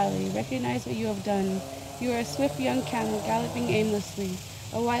in the valley. Recognize what you have done. You are a swift young camel galloping aimlessly,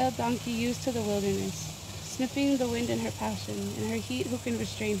 a wild donkey used to the wilderness, sniffing the wind in her passion. In her heat, who can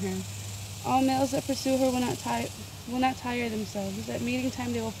restrain her? All males that pursue her will not tire themselves. At meeting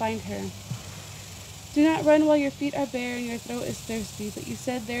time they will find her. Do not run while your feet are bare and your throat is thirsty, but you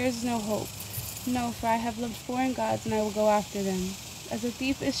said there is no hope. No, for I have loved foreign gods, and I will go after them. As a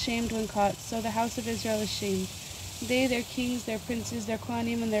thief is shamed when caught, so the house of Israel is shamed. They, their kings, their princes, their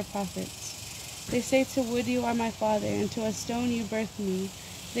Kohanim, and their prophets. They say to wood, you are my father, and to a stone you birthed me.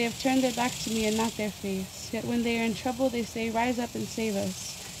 They have turned their back to me and not their face. Yet when they are in trouble, they say, rise up and save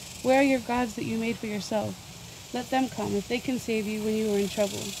us. Where are your gods that you made for yourself? Let them come, if they can save you when you are in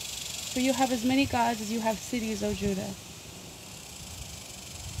trouble. For you have as many gods as you have cities, O Judah.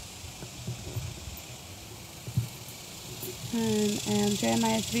 And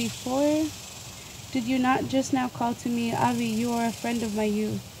Jeremiah 3:4. Did you not just now call to me, Avi, you are a friend of my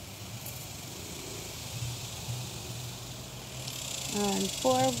youth? And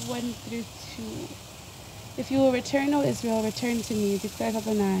 4:1 through 2. If you will return, O Israel, return to me, declares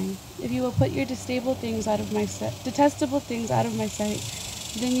Adonai. If you will put your detestable things out of my sight,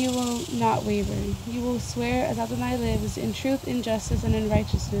 then you will not waver. You will swear, as Adonai lives, in truth, in justice, and in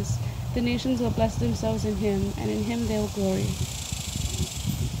righteousness. The nations will bless themselves in him, and in him they will glory.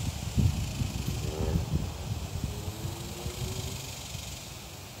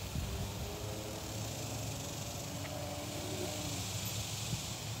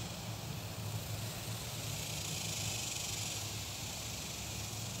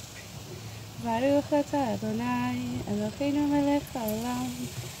 Baruch atah Adonai, Eloheinu melech haolam,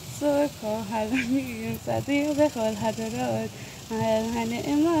 tzur kol halamim, tzadik bechol hadorot, ha'el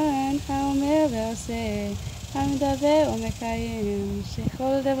ha'ne'eman, ha'omer ve'oseh, ha'medaber u'mekayim,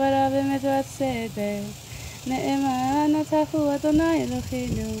 shechol devarav emet u'atzedek. Ne'eman atahu Adonai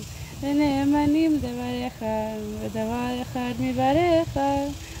Eloheinu, ונאמנים דבריך, ודבר אחד מבריך,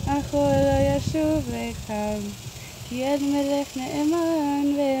 אכל לא ישוב ריקם. כי עד מלך נאמן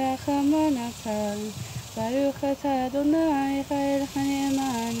ורחמן אתה, ברוך אתה אדוני חייל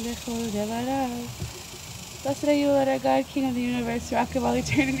הנאמן בכל דבריו. Blessed are you, Lord our God, King of the universe, rock of all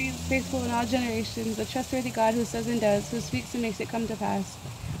eternity, faithful in all generations, the trustworthy God who says and does, who speaks and makes it come to pass,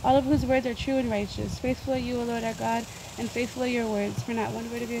 all of whose words are true and righteous. Faithful are you, O Lord our God, and faithful are your words, for not one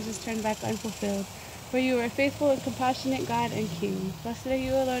word of yours is turned back unfulfilled. For you are faithful and compassionate God and King. Blessed are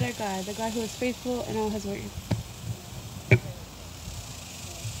you, O Lord our God, the God who is faithful in all his words.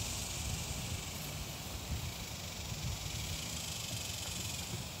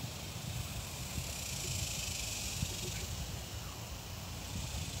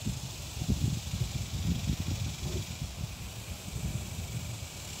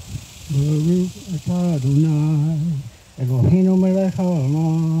 Baruch atah Adonai, Eloheinu melech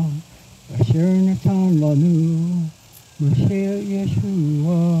haolam, asher natan lanu, Masa'ei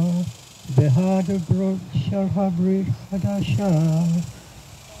Yeshua, behadabrot shel habrit hadashah.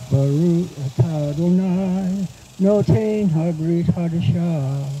 Baruch atah Adonai, noten habrit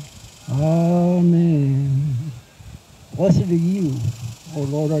hadashah. Amen. Blessed are you, O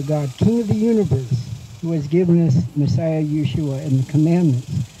Lord our God, King of the universe, who has given us Messiah Yeshua and the commandments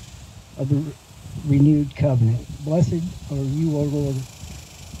of the renewed covenant. Blessed are you, O Lord,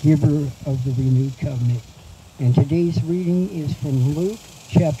 giver of the renewed covenant. And today's reading is from Luke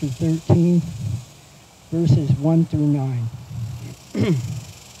chapter 13, verses 1 through 9.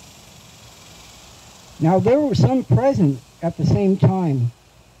 Now there were some present at the same time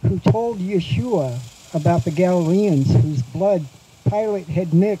who told Yeshua about the Galileans whose blood Pilate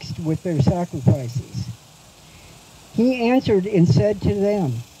had mixed with their sacrifices. He answered and said to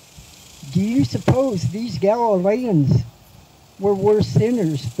them, "Do you suppose these Galileans were worse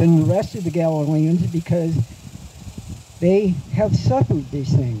sinners than the rest of the Galileans because they have suffered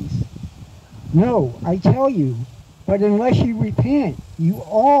these things? No, I tell you, but unless you repent, you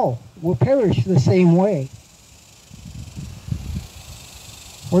all will perish the same way.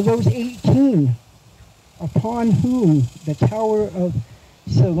 For those 18 upon whom the tower of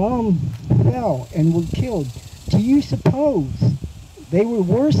Siloam fell and were killed, do you suppose they were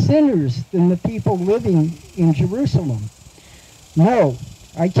worse sinners than the people living in Jerusalem? No,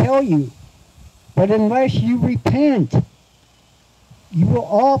 I tell you, but unless you repent, you will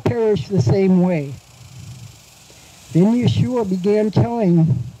all perish the same way." Then Yeshua began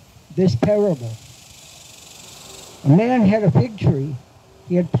telling this parable. A man had a fig tree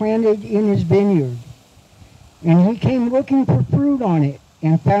he had planted in his vineyard, and he came looking for fruit on it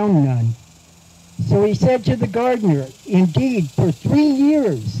and found none. So he said to the gardener, "Indeed, for 3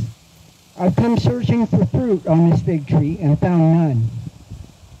 years I've come searching for fruit on this fig tree and found none.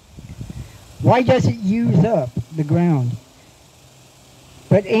 Why does it use up the ground?"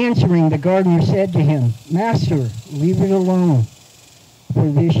 But answering, the gardener said to him, "Master, leave it alone for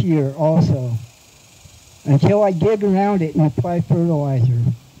this year also, until I dig around it and apply fertilizer.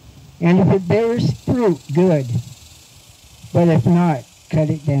 And if it bears fruit, good. But if not,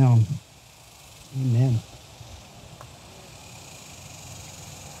 cut it down." Amen.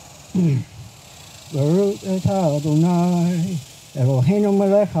 Baruch atah Adonai, Eloheinu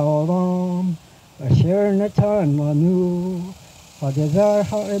melech haolam, asher natan lanu, hadavar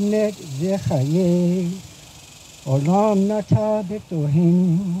ha'emet v'chayei, olam nata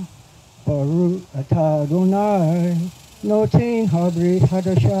b'tohenu. Baruch atah Adonai, noten habrit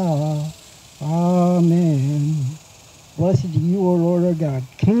hadashah. Amen. Blessed are you, O Lord our God,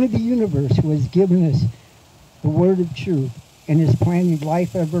 King of the universe, who has given us the word of truth and has planted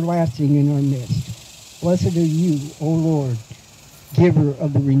life everlasting in our midst. Blessed are you, O Lord, giver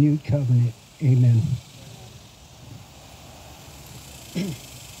of the renewed covenant. Amen.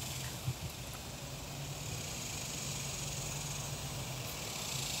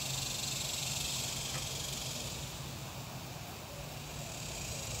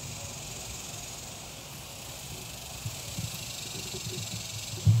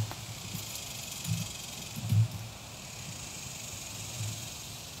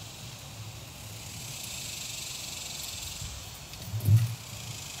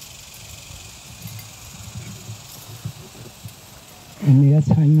 and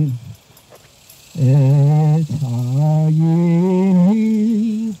Etzayim. Etzayim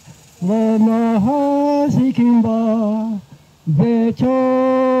lemahazikim ba v'tovecha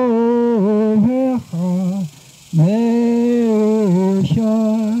me'oshar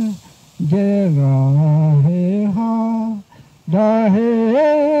deraheha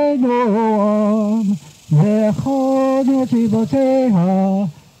dahenoam v'chod notivoteha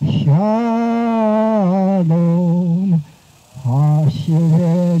shalom.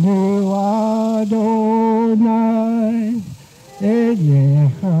 Hashivenu Adonai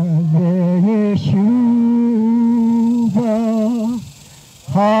Elecha v'yeshuva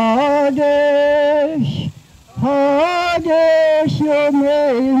Hadesh Hadesh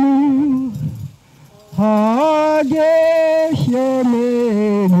Yomeinu Hadesh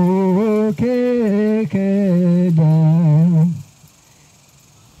Yomeinu Kekedem.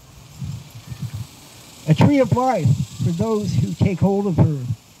 A tree of life for those who take hold of her,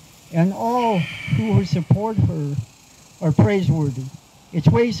 and all who support her are praiseworthy. Its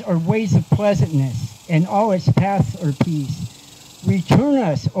ways are ways of pleasantness, and all its paths are peace. Return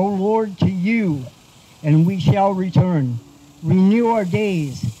us, O Lord, to you, and we shall return. Renew our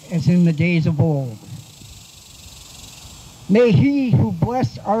days as in the days of old. May he who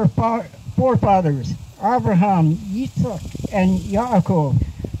blessed our forefathers, Abraham, Yitzhak, and Yaakov,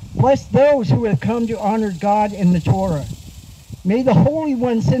 bless those who have come to honor God in the Torah. May the Holy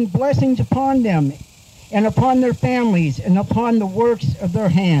One send blessings upon them and upon their families and upon the works of their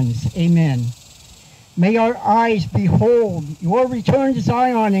hands. Amen. May our eyes behold your return to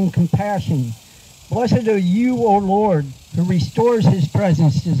Zion in compassion. Blessed are you, O Lord, who restores his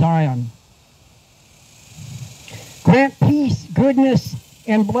presence to Zion. Grant peace, goodness,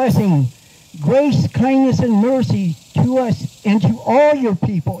 and blessing, grace, kindness, and mercy to us and to all your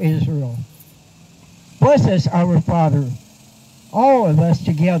people, Israel. Bless us, our Father, all of us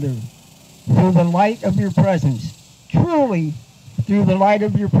together, through the light of your presence. Truly, through the light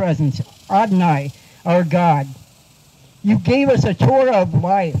of your presence, Adonai, our God. You gave us a Torah of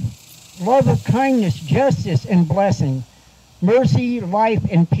life, love of kindness, justice, and blessing, mercy, life,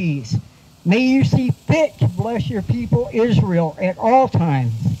 and peace. May you see fit to bless your people, Israel, at all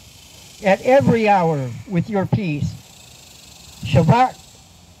times, at every hour, with your peace. Shabbat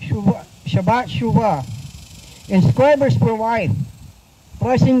Shuvah. Inscribe us for life,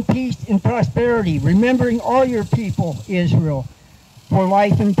 blessing, peace, and prosperity, remembering all your people, Israel, for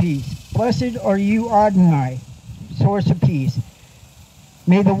life and peace. Blessed are you, Adonai, source of peace.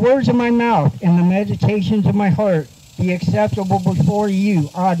 May the words of my mouth and the meditations of my heart be acceptable before you,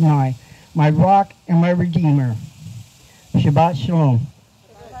 Adonai, my rock and my redeemer. Shabbat Shalom.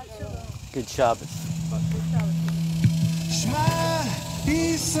 Good Shabbos. Shema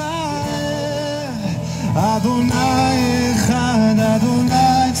Yisrael, Adonai Echad,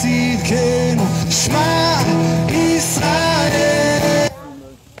 Adonai Tzidkenu. Shema Yisrael.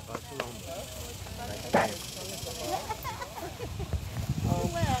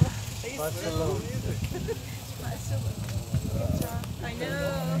 I know.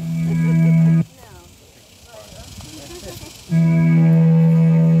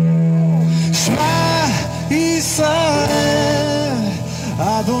 Shema Yisrael,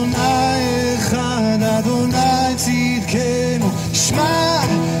 Adonai Echad, Adonai Tzidkenu. Shema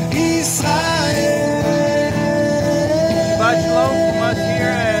Yisrael. Shabbat Shalom from us here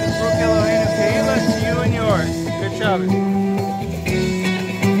at Brook Elohim Kehillah to you and yours. Good Shabbos.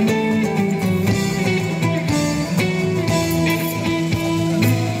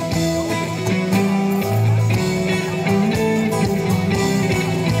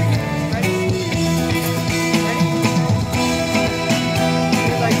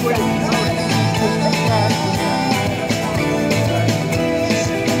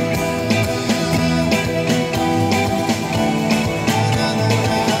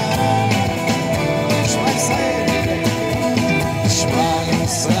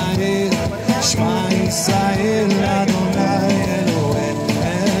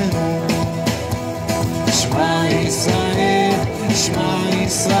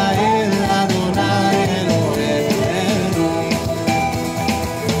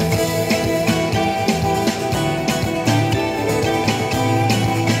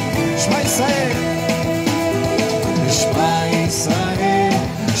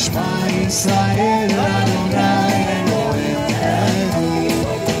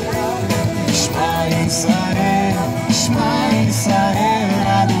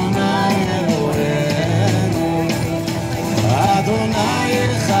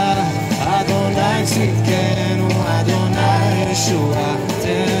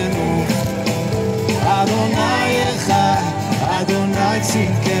 Adonai Echad, Adonai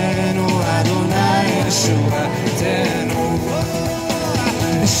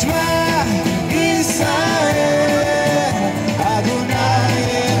שמע ישראל, אדוני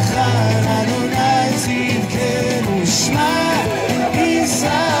אחד, אדוני צדקנו, שמע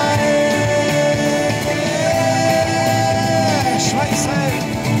ישראל, שמע ישראל,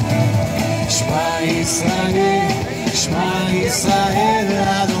 שמע ישראל, שמע ישראל,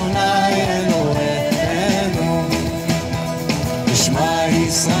 אדוני אלוהינו, שמע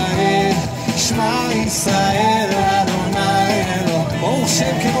ישראל, שמע ישראל, אדוני אלוהינו, ברוך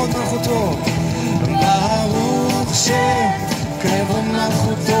שם כבוד מלכותו, ברוך שם כבוד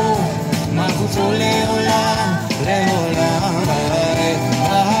מלכותו, מלכותו לעולם, לעולם,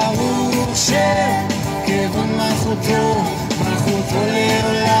 ברוך שם כבוד מלכותו, מלכותו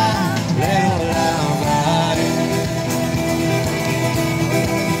לעולם, לעולם.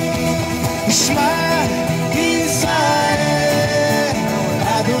 שמע ישראל,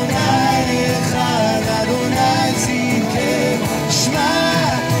 אדוני אחד, אדוני צדקנו, שמע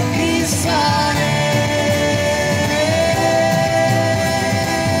ישראל.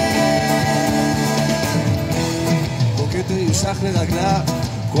 בוקר יושלך לרגליו,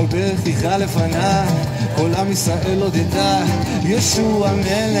 כל ברך תכרע לפניו, כל עם ישראל עוד ידע, ישוע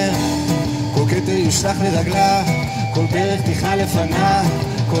המלך. כל כתר יושלך לרגליו, כל ברך תכרע לפניו,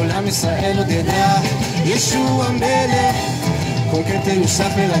 כל עם ישראל עוד ידע, ישוע המלך. כל כתר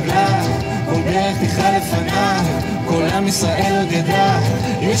יושלך לרגליו, כל ברך תכרע לפניו, כל עם ישראל עוד ידע,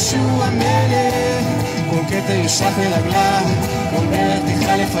 ישוע המלך. כל כתר יושלך לרגליו, כל ברך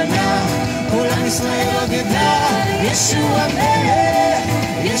תכרע לפניו, כל עם ישראל עוד ידע, ישוע המלך,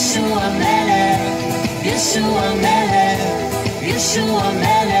 ישוע המלך, ישוע המלך, ישוע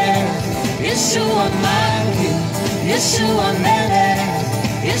המלך, ישוע המלך, ישוע המלך,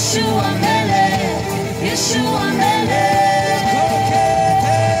 ישוע המלך, ישוע המלך.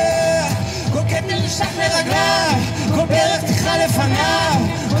 כל כתר יושלך לרגליו, כל ברך תכרע לפניו,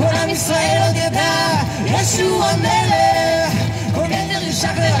 כל עם ישראל עוד ידע, ישוע המלך. כל כתר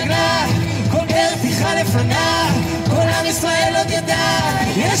יושלך לרגליו, כל ברך תכרע לפניו, כל עם ישראל עוד ידע,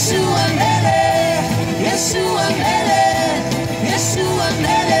 ישוע המלך, ישוע המלך, ישוע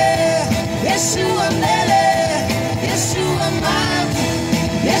המלך, ישוע המלך, ישוע המלך,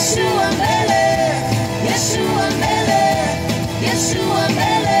 ישוע המלך, ישוע המלך, ישוע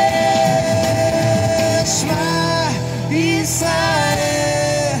המלך. שמע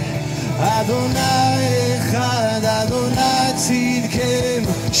ישראל, אדוני אחד, אדוני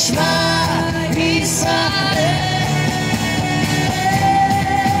צדקנו, שמע ישראל.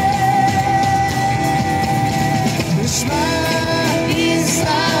 שמע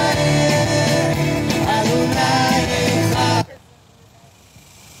ישראל, אדוני אחד.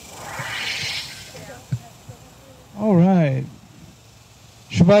 All right.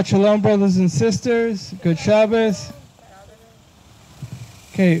 Shabbat Shalom, brothers and sisters. Good Shabbos.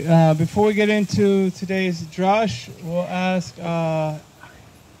 Okay, before we get into today's drash, we'll ask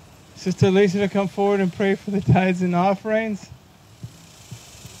Sister Lisa to come forward and pray for the tithes and offerings.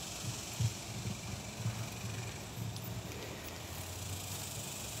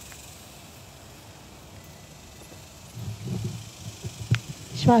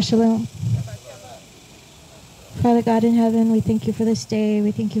 Shabbat Shalom. Father God in heaven, we thank you for this day.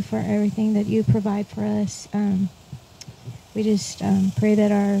 We thank you for everything that you provide for us. We just pray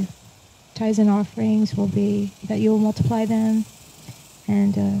that our tithes and offerings will be, that you will multiply them.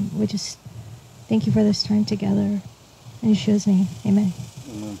 And we just thank you for this time together. In Yeshua's name, amen.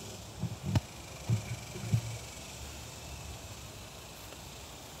 Amen.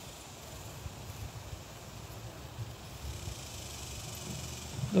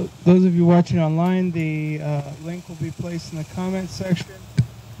 Those of you watching online, the link will be placed in the comment section.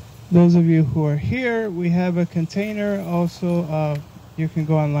 Those of you who are here, we have a container. Also, you can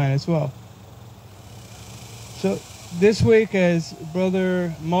go online as well. So this week, as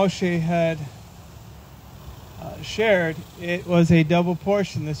Brother Moshe had shared, it was a double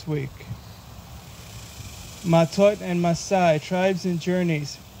portion this week. Mattot and Masa'ei, tribes and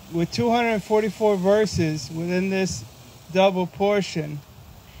journeys. With 244 verses within this double portion,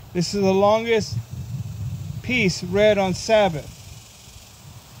 this is the longest piece read on Sabbath.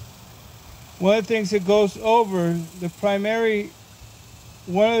 One of the things that goes over,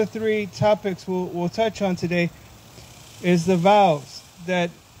 one of the three topics we'll touch on today is the vows that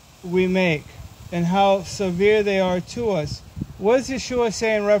we make and how severe they are to us. What does Yeshua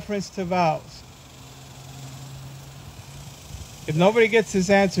say in reference to vows? If nobody gets this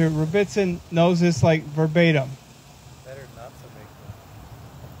answer, Rebbitzin knows this like verbatim. Better not to make them.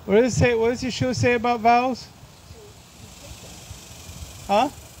 What does it say? What does Yeshua say about vows? Huh?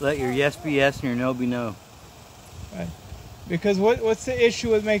 Let your yes be yes and your no be no. Right. Because what's the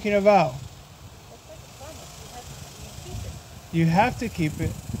issue with making a vow? You have to keep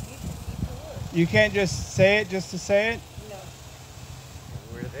it. You can't just say it just to say it? No.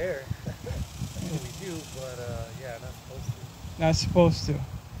 We're there. We do, but yeah, not supposed to. Not supposed to.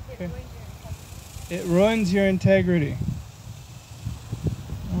 Okay. It ruins your integrity.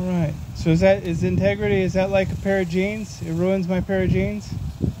 All right. So is integrity, is that like a pair of jeans? It ruins my pair of jeans?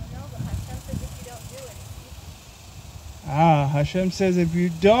 No, but Hashem says if you don't do it, Hashem says if you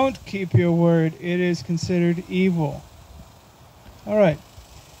don't keep your word, it is considered evil. All right.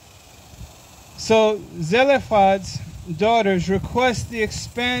 So Zelophehad's daughters request the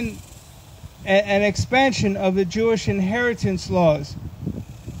an expansion of the Jewish inheritance laws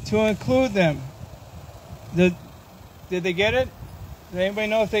to include them. Did they get it? Does anybody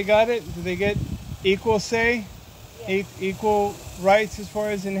know if they got it? Did they get equal say? Yes. Equal rights as far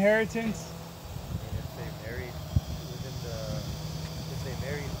as inheritance? If they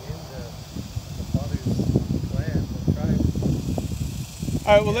married in the father's clan or tribe.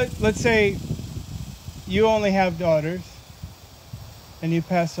 All right, well, let's say you only have daughters and you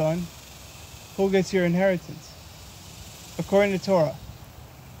pass on. Who gets your inheritance? According to Torah.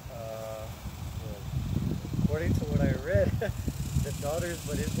 Well, according to what I read, the daughters,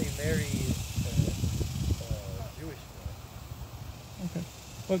 but if they marry Jewish one. Okay.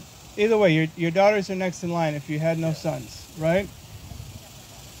 Well, either way, your daughters are next in line if you had no sons, right?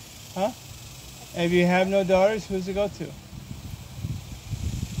 Huh? And if you have no daughters, who's it go to?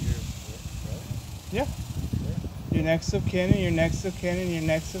 Yeah. Your next of kin, and your next of kin, and your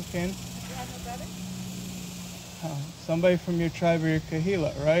next of kin. you have no brother? Somebody from your tribe or your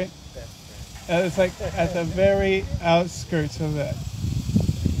kahila, right? That's right. It's like at the very outskirts of that.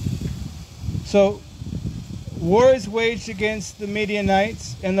 So, war is waged against the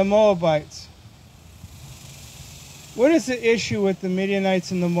Midianites and the Moabites. What is the issue with the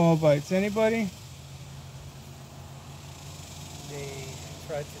Midianites and the Moabites? Anybody? They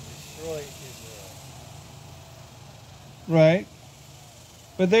tried to destroy Israel. Right.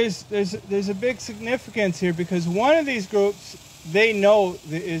 But there's a big significance here because one of these groups, they know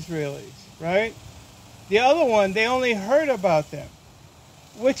the Israelis, right? The other one, they only heard about them.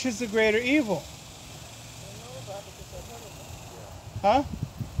 Which is the greater evil? Huh?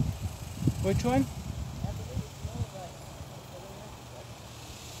 Which one?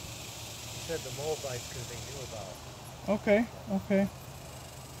 He said the Moabites because they knew about it. Okay.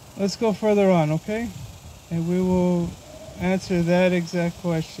 Let's go further on, okay? And we will answer that exact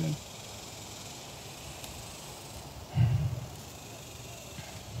question.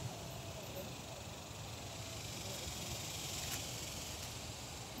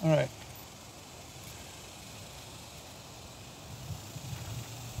 All right.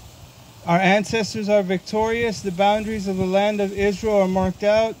 Our ancestors are victorious. The boundaries of the land of Israel are marked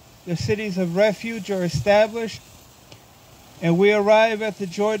out. The cities of refuge are established. And we arrive at the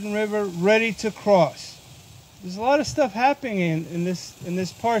Jordan River ready to cross. There's a lot of stuff happening in this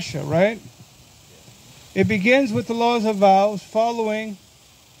Parashah, right? It begins with the laws of vows following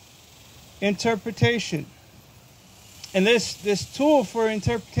interpretation. And this tool for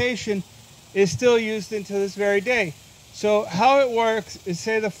interpretation is still used into this very day. So how it works is,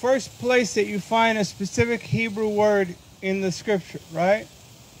 say, the first place that you find a specific Hebrew word in the scripture, right?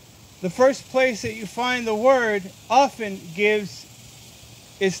 The first place that you find the word often gives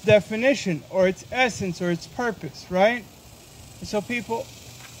its definition or its essence or its purpose, right? And so people,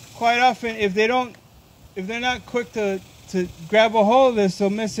 quite often, if they're not quick to grab a hold of this, they'll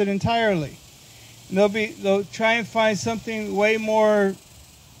miss it entirely. And they'll try and find something way more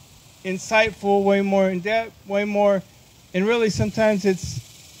insightful, way more in depth, way more, and really sometimes it's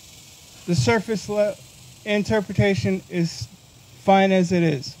the surface interpretation is fine as it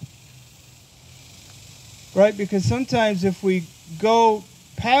is. Right? Because sometimes if we go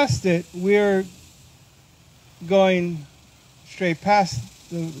past it, we're going straight past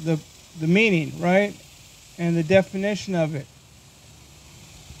the meaning, right? And the definition of it.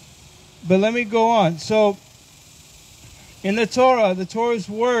 But let me go on. So, in the Torah's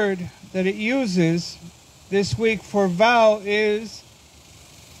word that it uses this week for vow is,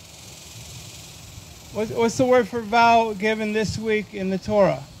 what's the word for vow given this week in the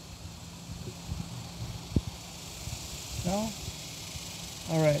Torah? No?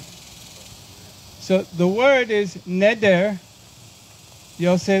 All right. So the word is neder.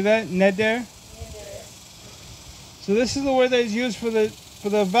 Y'all say that? Neder? So this is the word that is used for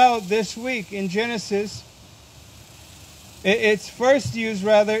the vow this week in Genesis. It's first used,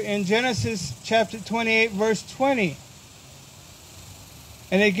 rather, in Genesis chapter 28, verse 20.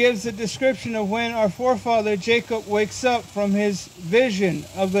 And it gives a description of when our forefather Jacob wakes up from his vision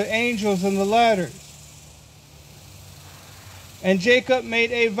of the angels and the ladders. And Jacob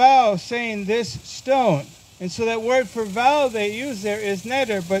made a vow saying, this stone. And so that word for vow they use there is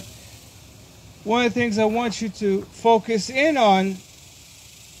neder. But one of the things I want you to focus in on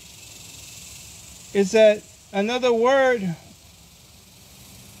is that another word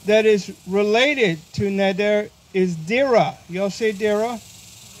that is related to neder is dira. Y'all say dira?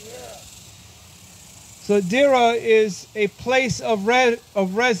 So dira is a place of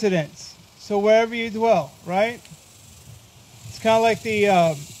residence. So wherever you dwell, right? It's kind of like the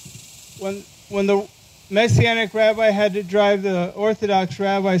when the Messianic rabbi had to drive the Orthodox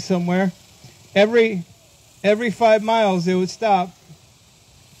rabbi somewhere. Every 5 miles they would stop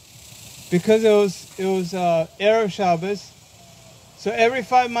because it was Erev Shabbos. So every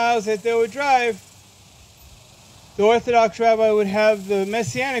 5 miles that they would drive, the Orthodox rabbi would have the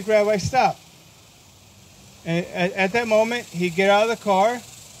Messianic rabbi stop. And at that moment, he'd get out of the car,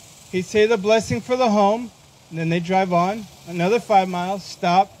 he'd say the blessing for the home, and then they'd drive on another 5 miles,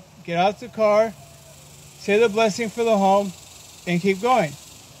 stop, get out of the car, say the blessing for the home, and keep going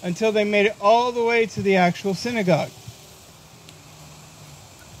until they made it all the way to the actual synagogue.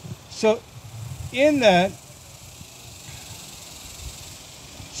 So in that,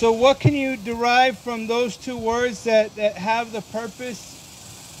 so what can you derive from those two words that have the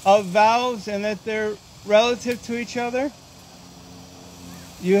purpose of vows and that they're relative to each other?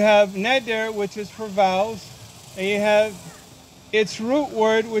 You have neder, which is for vows, and you have its root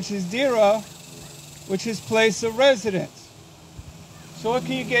word, which is dira, which is place of residence. So what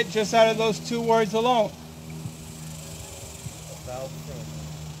can you get just out of those two words alone? A vow from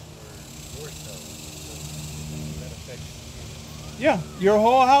yourself. That affects you. Yeah, your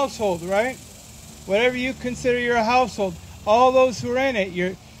whole household, right? Whatever you consider your household, all those who are in it,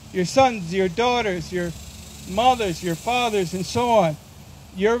 your sons, your daughters, your mothers, your fathers, and so on.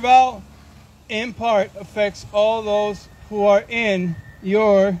 Your vow, in part, affects all those who are in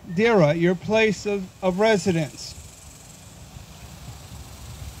your dira, your place of residence.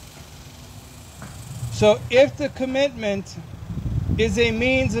 So if the commitment is a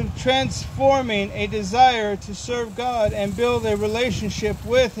means of transforming a desire to serve God and build a relationship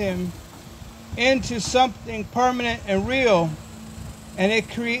with Him into something permanent and real, and it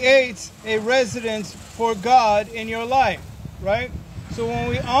creates a residence for God in your life, right? So when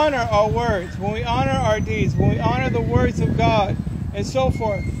we honor our words, when we honor our deeds, when we honor the words of God and so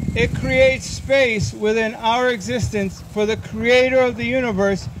forth, it creates space within our existence for the Creator of the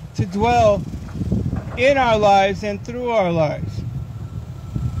universe to dwell in our lives and through our lives.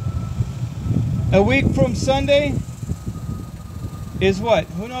 A week from Sunday is what?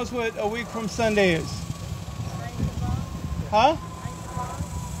 Who knows what a week from Sunday is? Huh?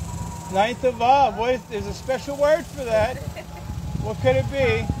 9th of Av. There's a special word for that. What could it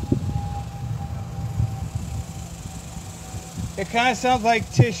be? It kind of sounds like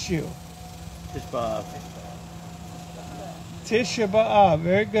tissue. Tisha B'Av. Tisha B'Av.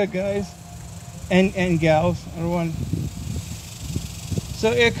 Very good, guys. And gals. Everyone.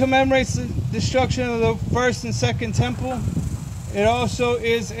 So it commemorates the destruction of the first and second temple. It also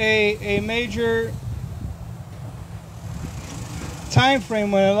is a major time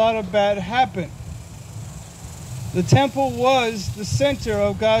frame when a lot of bad happened. The temple was the center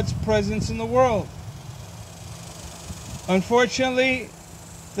of God's presence in the world. Unfortunately,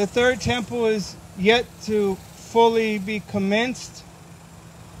 the third temple is yet to fully be commenced.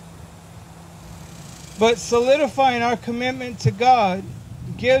 But solidifying our commitment to God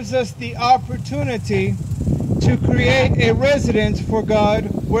gives us the opportunity to create a residence for God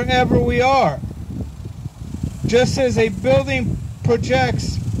wherever we are. Just as a building project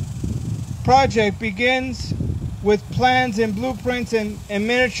begins with plans and blueprints and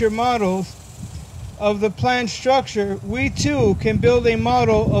miniature models of the planned structure, we too can build a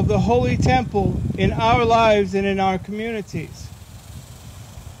model of the Holy Temple in our lives and in our communities.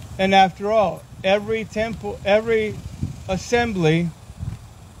 And after all, every temple, every assembly,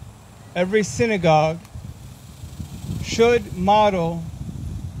 every synagogue should model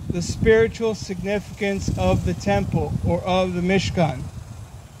the spiritual significance of the temple or of the Mishkan.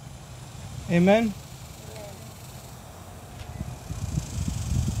 Amen?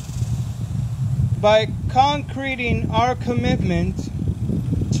 By concreting our commitment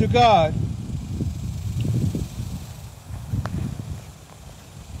to God,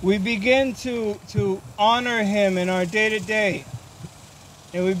 we begin to honor Him in our day-to-day.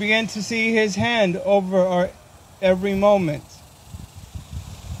 And we begin to see His hand over our every moment.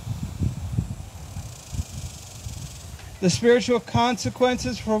 The spiritual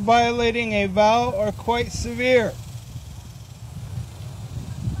consequences for violating a vow are quite severe.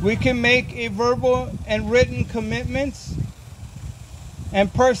 We can make a verbal and written commitments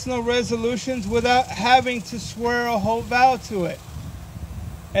and personal resolutions without having to swear a whole vow to it.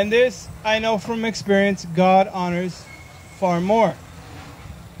 And this, I know from experience, God honors far more.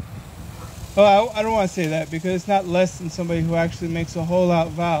 Well, I don't want to say that because it's not less than somebody who actually makes a whole out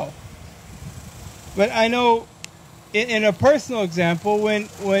vow. But I know in a personal example,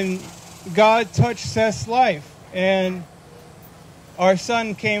 when God touched Seth's life and our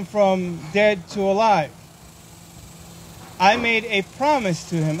son came from dead to alive, I made a promise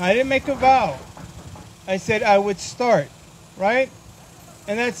to him. I didn't make a vow. I said I would start, right?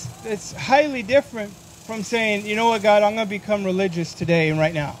 And that's highly different from saying, you know what, God, I'm going to become religious today and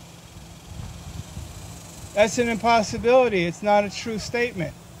right now. That's an impossibility. It's not a true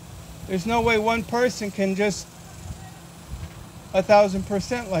statement. There's no way one person can just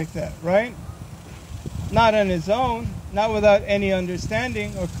 1,000% like that, right? Not on his own, not without any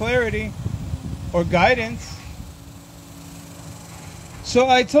understanding or clarity or guidance. So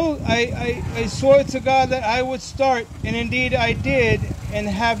I swore to God that I would start, and indeed I did, and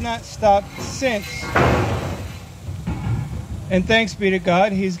have not stopped since. And thanks be to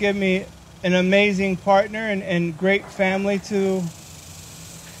God, He's given me an amazing partner and great family to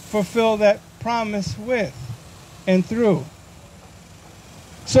fulfill that promise with and through.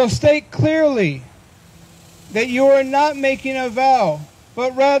 So state clearly that you are not making a vow,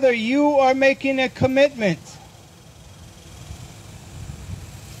 but rather you are making a commitment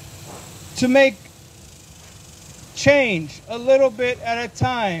to make change a little bit at a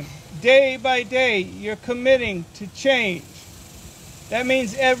time. Day by day, you're committing to change. That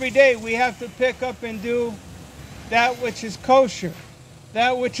means every day we have to pick up and do that which is kosher,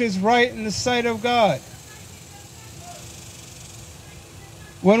 that which is right in the sight of God.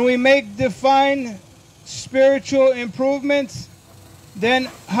 When we make defined spiritual improvements, then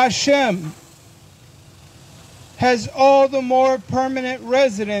Hashem has all the more permanent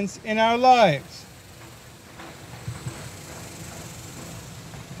residence in our lives.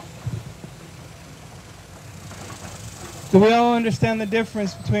 Do we all understand the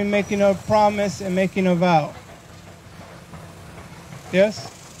difference between making a promise and making a vow?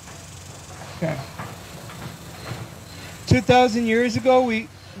 Yes? Okay. 2,000 years ago,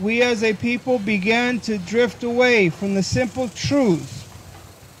 we as a people began to drift away from the simple truths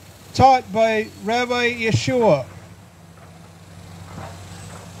taught by Rabbi Yeshua.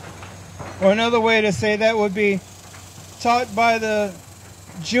 Or another way to say that would be taught by the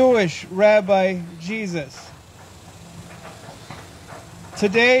Jewish Rabbi Jesus.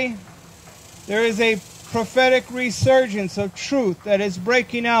 Today, there is a prophetic resurgence of truth that is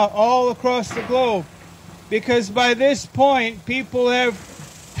breaking out all across the globe, because by this point, people have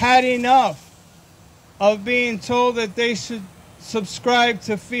had enough of being told that they should subscribe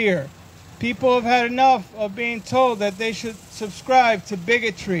to fear. People have had enough of being told that they should subscribe to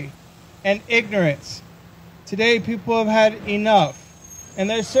bigotry and ignorance. Today, people have had enough, and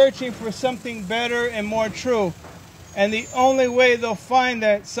they're searching for something better and more true. And the only way they'll find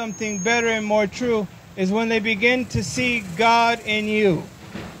that something better and more true is when they begin to see God in you.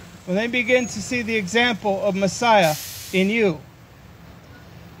 When they begin to see the example of Messiah in you.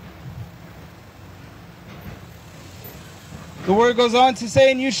 The word goes on to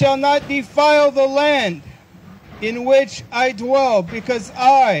say, and you shall not defile the land in which I dwell, because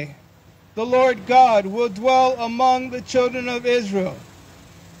I, the Lord God, will dwell among the children of Israel.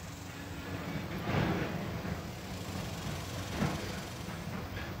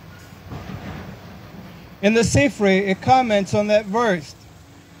 In the Sifri, it comments on that verse.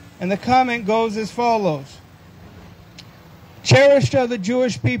 And the comment goes as follows. Cherished are the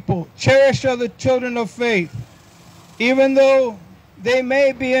Jewish people, cherished are the children of faith, even though they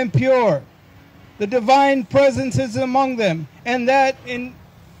may be impure. The divine presence is among them, and that in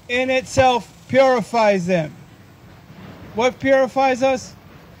itself purifies them. What purifies us?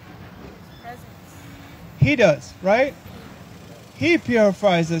 He does, right? He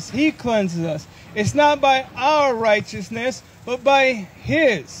purifies us. He cleanses us. It's not by our righteousness, but by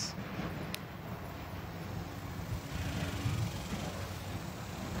His.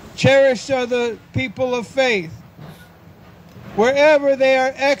 Cherished are the people of faith. Wherever they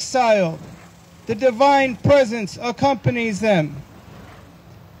are exiled, the divine presence accompanies them.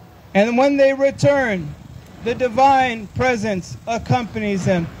 And when they return, the divine presence accompanies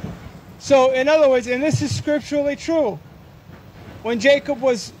them. So, in other words, and this is scripturally true, when Jacob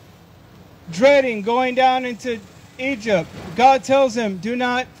was dreading going down into Egypt, God tells him, do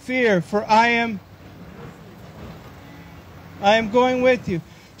not fear, for I am I am going with you.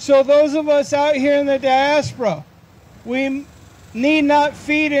 So those of us out here in the diaspora, we need not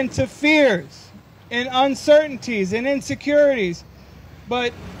feed into fears and uncertainties and insecurities,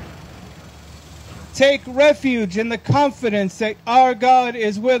 but take refuge in the confidence that our God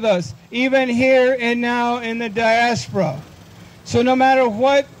is with us, even here and now in the diaspora. So no matter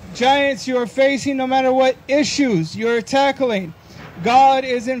what giants you are facing, no matter what issues you're tackling, God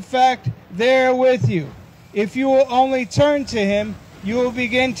is in fact there with you. If you will only turn to Him, you will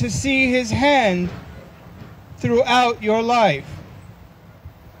begin to see His hand throughout your life.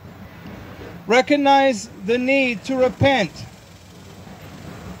 Recognize the need to repent.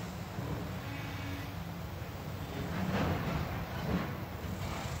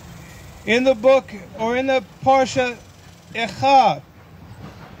 In the book, or in the Parashah Echad,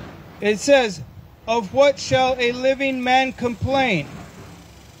 it says, "Of what shall a living man complain?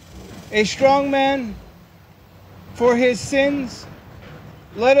 A strong man for his sins?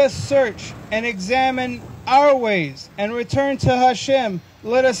 Let us search and examine our ways and return to Hashem.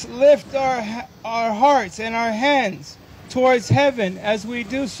 Let us lift our hearts and our hands towards heaven as we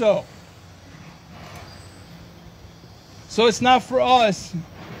do so." So it's not for us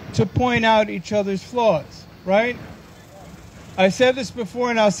to point out each other's flaws, right? I said this before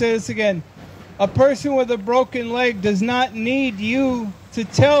and I'll say this again. A person with a broken leg does not need you to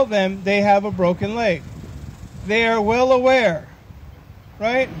tell them they have a broken leg. They are well aware,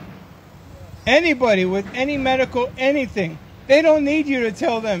 right? Anybody with any medical anything, they don't need you to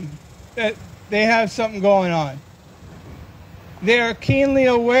tell them that they have something going on. They are keenly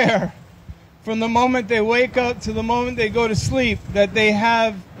aware from the moment they wake up to the moment they go to sleep that they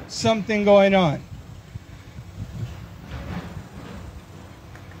have something going on.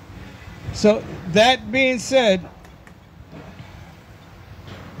 So that being said,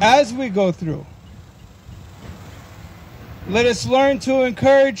 as we go through, let us learn to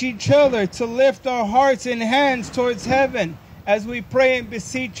encourage each other to lift our hearts and hands towards heaven as we pray and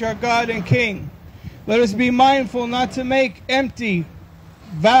beseech our God and King. Let us be mindful not to make empty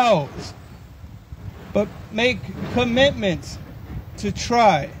vows, but make commitments to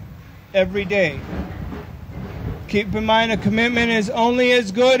try every day. Keep in mind, a commitment is only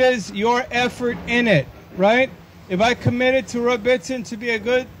as good as your effort in it, right? If I committed to Rabbitzin to be a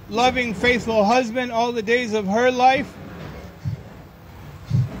good, loving, faithful husband all the days of her life,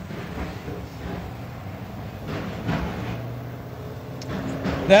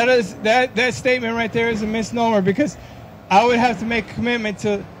 that statement right there is a misnomer, because I would have to make a commitment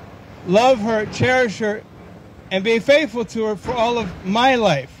to love her, cherish her, and be faithful to her for all of my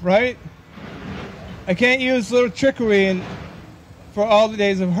life, right? I can't use little trickery for all the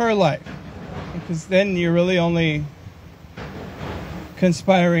days of her life, because then you're really only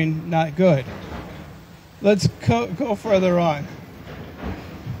conspiring not good. Let's go further on.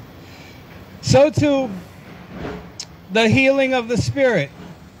 So too, the healing of the Spirit.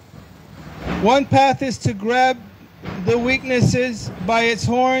 One path is to grab the weaknesses by its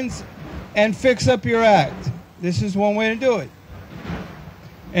horns and fix up your act. This is one way to do it.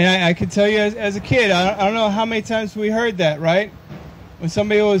 And I can tell you as a kid, I don't know how many times we heard that, right? When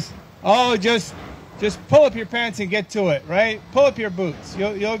somebody was, oh, just pull up your pants and get to it, right? Pull up your boots.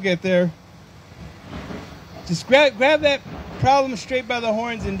 You'll get there. Just grab that problem straight by the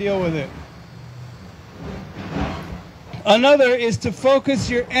horns and deal with it. Another is to focus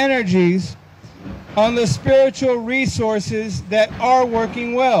your energies on the spiritual resources that are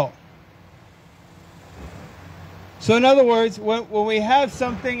working well. So in other words, when we have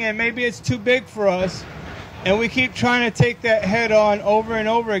something and maybe it's too big for us, and we keep trying to take that head on over and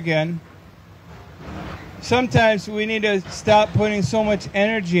over again, sometimes we need to stop putting so much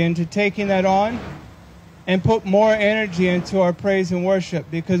energy into taking that on and put more energy into our praise and worship,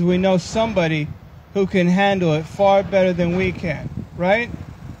 because we know somebody who can handle it far better than we can, right?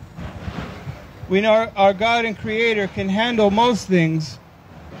 We know our God and Creator can handle most things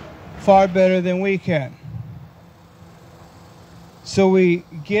far better than we can. So we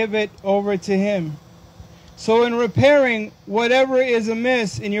give it over to Him. So in repairing whatever is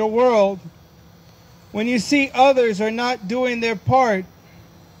amiss in your world, when you see others are not doing their part,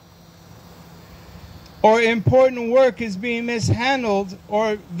 or important work is being mishandled,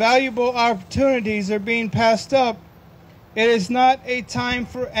 or valuable opportunities are being passed up, it is not a time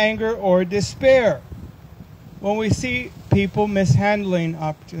for anger or despair. When we see people mishandling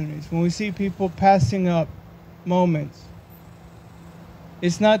opportunities, when we see people passing up moments,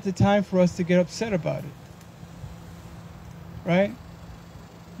 it's not the time for us to get upset about it. Right?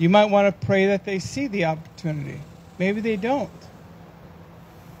 You might want to pray that they see the opportunity. Maybe they don't.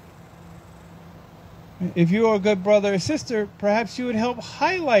 If you are a good brother or sister, perhaps you would help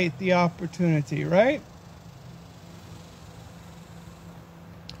highlight the opportunity, right?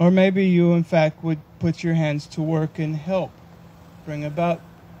 Or maybe you, in fact, would put your hands to work and help bring about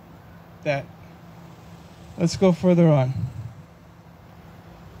that. Let's go further on.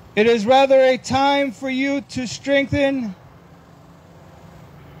 It is rather a time for you to strengthen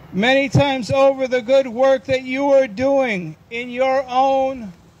many times over the good work that you are doing in your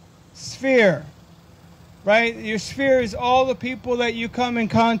own sphere. Right? Your sphere is all the people that you come in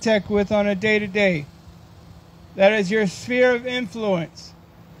contact with on a day-to-day. That is your sphere of influence.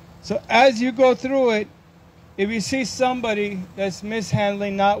 So as you go through it, if you see somebody that's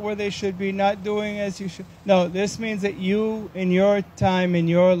mishandling, not where they should be, not doing as you should, no, this means that you, in your time, in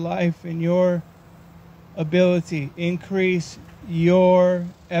your life, in your ability, increase your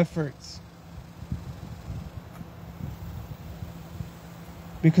efforts.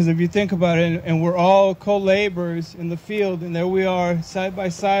 Because if you think about it, and we're all co-laborers in the field, and there we are, side by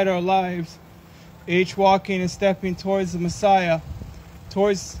side our lives, each walking and stepping towards the Messiah,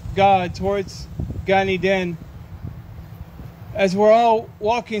 towards God, towards Gan Eden. As we're all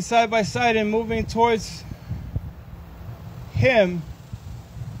walking side by side and moving towards Him,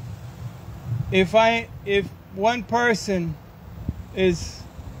 if one person is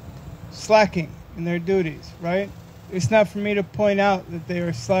slacking in their duties, right? It's not for me to point out that they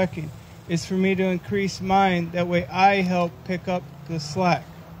are slacking. It's for me to increase mine. That way I help pick up the slack,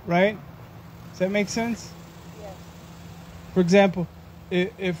 right? Does that make sense? Yes. For example,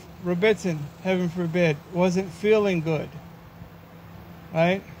 if Robitzin, heaven forbid, wasn't feeling good,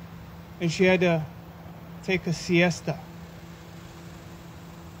 right? And she had to take a siesta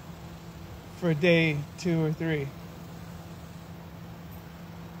for a day, 2 or 3.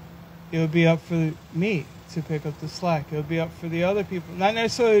 It would be up for me to pick up the slack. It would be up for the other people. Not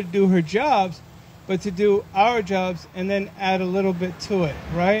necessarily to do her jobs, but to do our jobs and then add a little bit to it,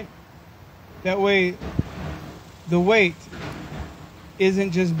 right? That way the weight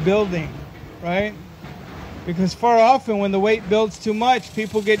isn't just building, right? Because far often when the weight builds too much,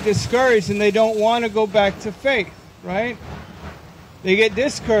 people get discouraged and they don't want to go back to faith, right? They get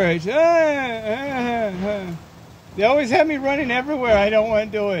discouraged. They always have me running everywhere. I don't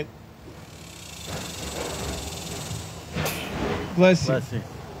want to do it. Bless you. Bless you.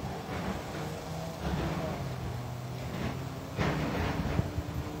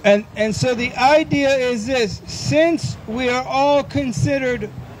 And so the idea is this: since we are all considered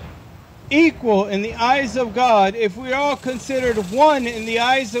equal in the eyes of God, if we are all considered one in the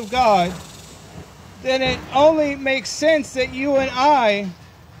eyes of God, then it only makes sense that you and I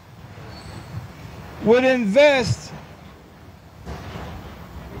would invest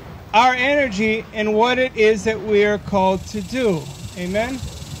our energy in what it is that we are called to do. Amen?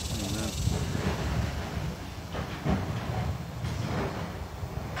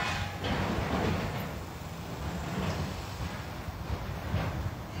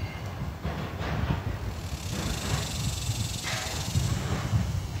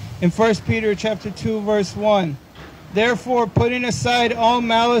 In 1 Peter chapter 2, verse 1, therefore, putting aside all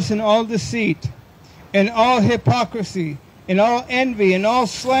malice and all deceit, and all hypocrisy, and all envy, and all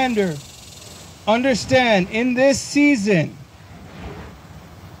slander, understand, in this season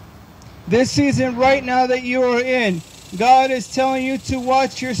right now that you are in, God is telling you to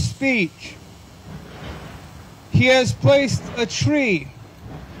watch your speech. He has placed a tree.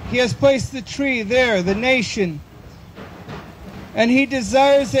 He has placed the tree there, the nation. And He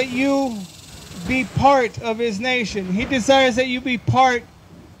desires that you be part of His nation. He desires that you be part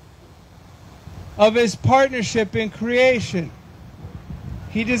of His partnership in creation.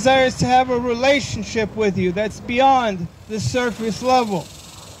 He desires to have a relationship with you that's beyond the surface level.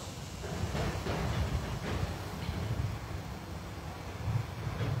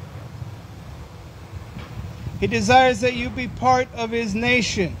 He desires that you be part of His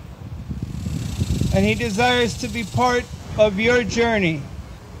nation. And He desires to be part of your journey,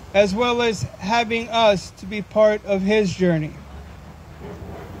 as well as having us to be part of His journey.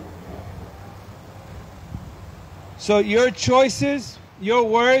 So your choices, your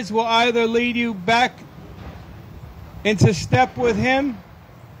words will either lead you back into step with Him,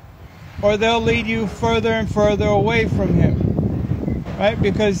 or they'll lead you further and further away from Him. Right?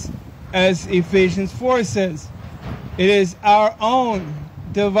 Because as Ephesians 4 says, it is our own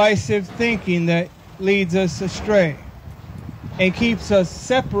divisive thinking that leads us astray and keeps us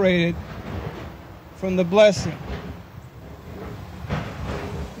separated from the blessing.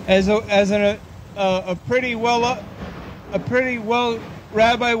 As a pretty well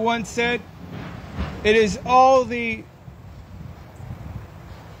rabbi once said, it is all the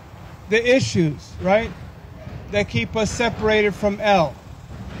the issues, right, that keep us separated from El.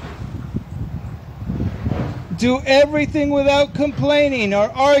 Do everything without complaining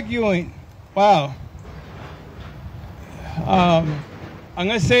or arguing. Wow. I'm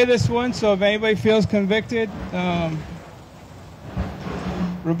going to say this one, so if anybody feels convicted,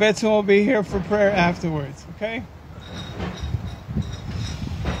 Roberto will be here for prayer afterwards, okay?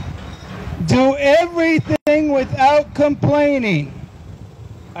 Do everything without complaining.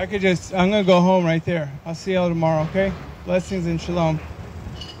 I'm going to go home right there. I'll see y'all tomorrow, okay? Blessings and shalom.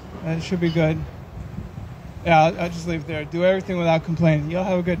 It should be good. Yeah, I'll just leave it there. Do everything without complaining. Y'all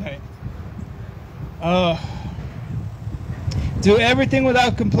have a good night. Do everything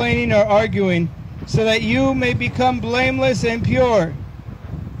without complaining or arguing, so that you may become blameless and pure.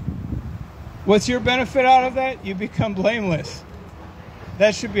 What's your benefit out of that? You become blameless.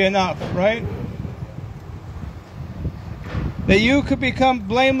 That should be enough, right? That you could become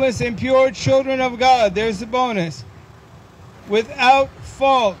blameless and pure children of God. There's the bonus. Without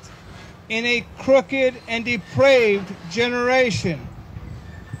fault in a crooked and depraved generation,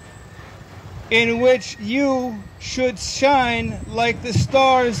 in which you should shine like the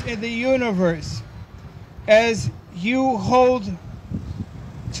stars in the universe, as you hold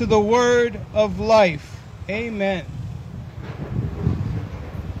to the word of life. Amen.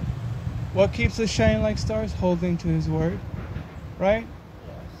 What keeps us shining like stars? Holding to his word, right?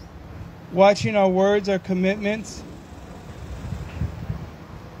 Watching our words, our commitments.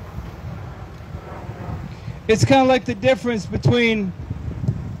 It's kind of like the difference between,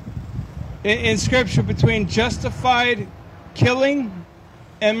 in Scripture, between justified killing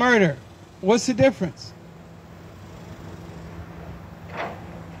and murder. What's the difference?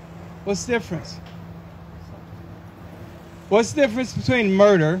 What's the difference? What's the difference between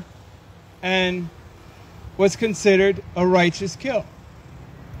murder and what's considered a righteous kill?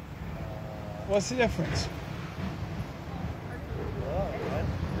 What's the difference? Well,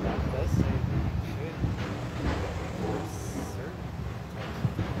 that does say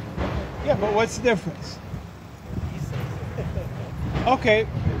you Yeah, but what's the difference? he says. Okay.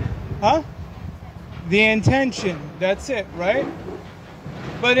 Huh? The intention. That's it, right?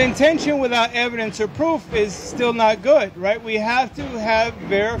 But intention without evidence or proof is still not good, right? We have to have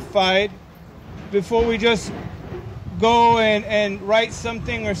verified before we just go and write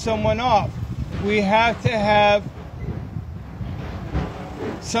something or someone off. We have to have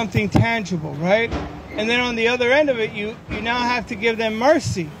something tangible, right? And then on the other end of it, you now have to give them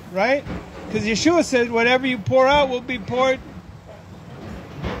mercy, right? Because Yeshua said, whatever you pour out will be poured.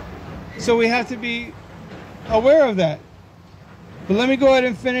 So we have to be aware of that. But let me go ahead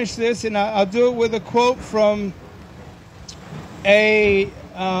and finish this, and I'll do it with a quote from a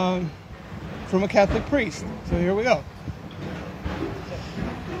Catholic priest. So here we go.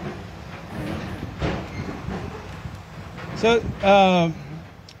 So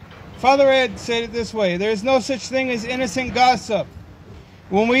Father Ed said it this way: there is no such thing as innocent gossip.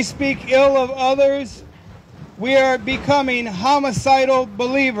 When we speak ill of others, we are becoming homicidal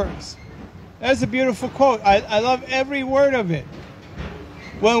believers. That's a beautiful quote. I love every word of it.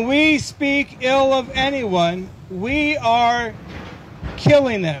 When we speak ill of anyone, we are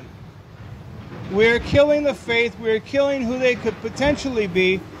killing them. We're killing the faith. We're killing who they could potentially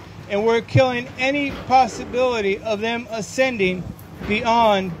be. And we're killing any possibility of them ascending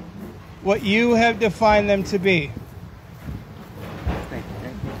beyond what you have defined them to be.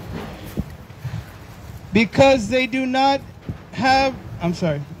 Because they do not have... I'm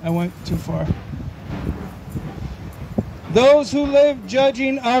sorry, I went too far. Those who live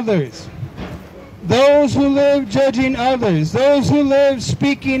judging others. Those who live judging others. Those who live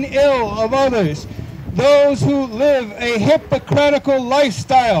speaking ill of others. Those who live a hypocritical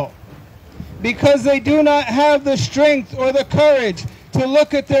lifestyle. Because they do not have the strength or the courage to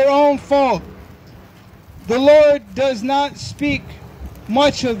look at their own fault. The Lord does not speak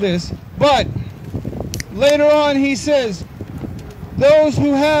much of this, but later on he says, those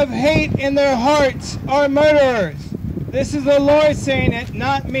who have hate in their hearts are murderers. This is the Lord saying it,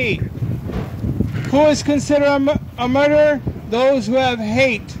 not me. Who is considered a murderer? Those who have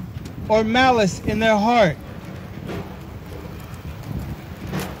hate or malice in their heart.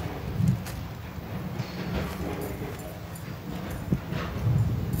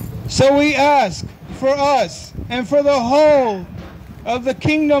 So we ask for us and for the whole of the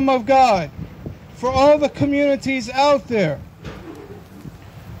kingdom of God, for all the communities out there,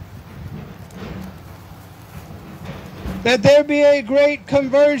 that there be a great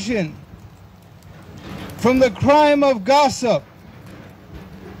conversion from the crime of gossip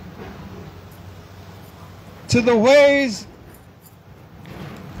to the ways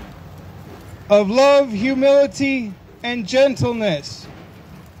of love, humility, and gentleness.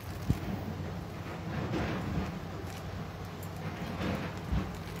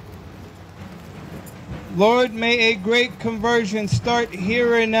 Lord, may a great conversion start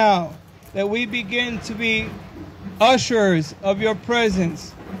here and now, that we begin to be ushers of your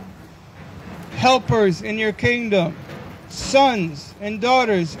presence, helpers in your kingdom, sons and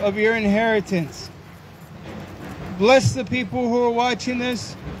daughters of your inheritance. Bless the people who are watching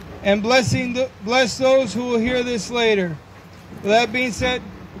this, and bless those who will hear this later. With that being said,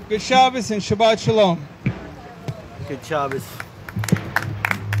 good Shabbos and Shabbat Shalom. Good Shabbos.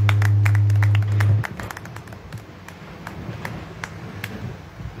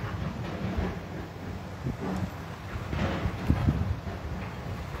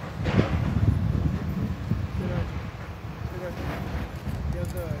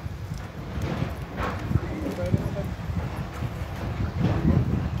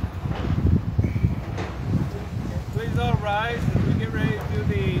 Please all rise as we get ready to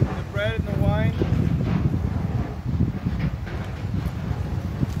do the bread and the wine.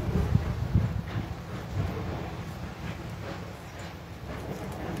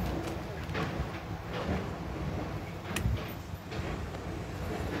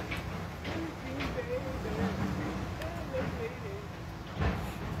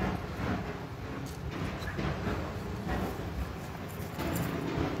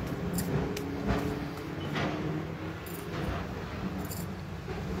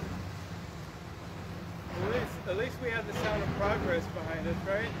 At least we have the sound of progress behind us,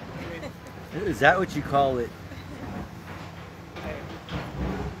 right? I mean, Is that what you call it? hey,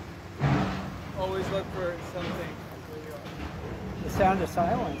 always look for something. The sound of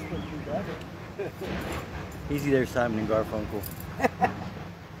silence would be better. Easy there, Simon and Garfunkel. The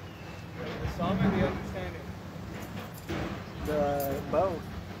song and the understanding. The both.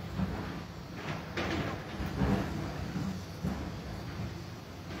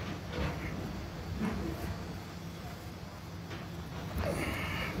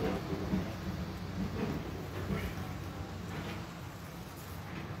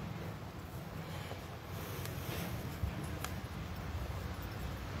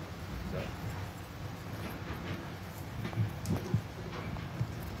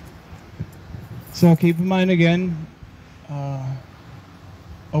 So keep in mind again,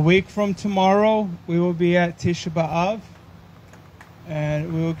 a week from tomorrow, we will be at Tisha B'Av,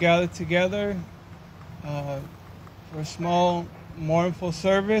 and we will gather together for a small mournful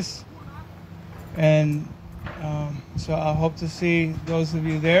service. And so I hope to see those of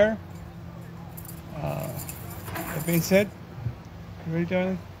you there. That being said, you ready,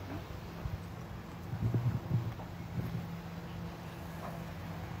 darling?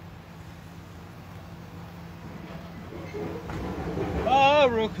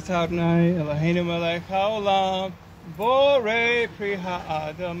 Baruch atah Adonai Eloheinu melech haolam borei pri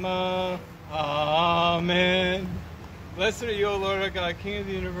ha'adamah. Amen. Blessed are you, O Lord our God, King of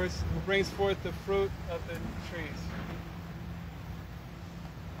the universe, who brings forth the fruit of the trees.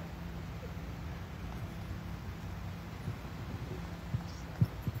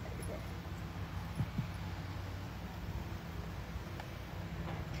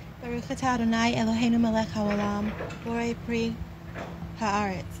 Baruch atah Adonai Eloheinu melech haolam borei pri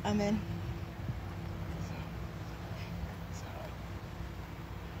haaretz. Amen.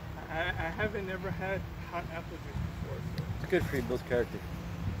 I haven't never had hot apple juice before. So. It's good for you, Bill's character.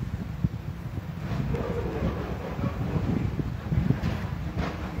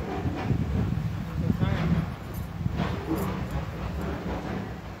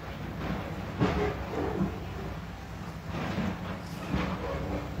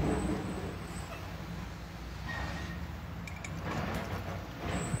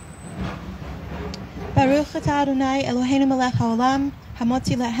 Baruch atah Adonai Eloheinu melech haolam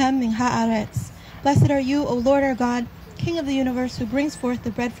hamotzi lehem min haaretz. Blessed are you, O Lord our God, King of the universe, who brings forth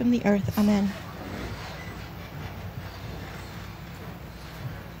the bread from the earth. Amen.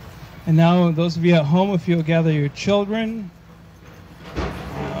 And now, those of you at home, if you'll gather your children.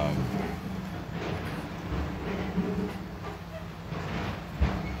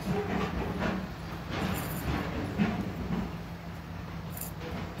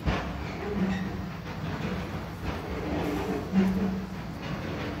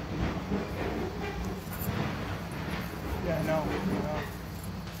 Yeah, no.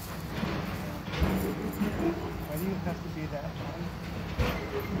 Why do you have to be that one?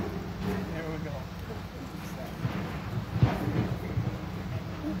 There we go.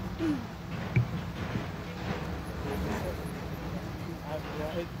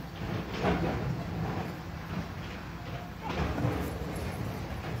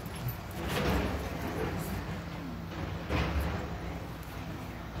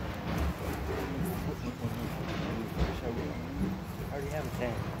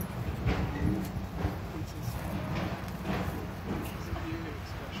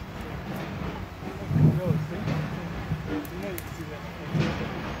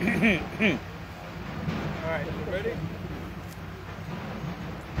 Alright, you ready?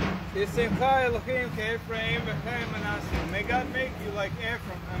 Yisimcha Elohim ke'Ephraim v'chei Manasseh. May God make you like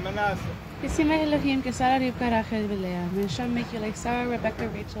Ephraim and Manasseh. Yisimcha Elohim kesara Rivka Rachel v'Leah. May Hashem make you like Sarah, Rebecca,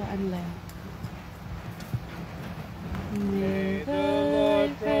 Rachel, and Leah. May the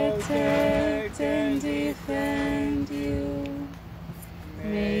Lord protect and defend you.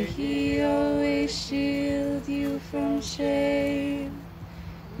 May He always shield you from shame.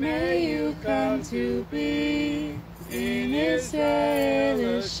 May you come to be in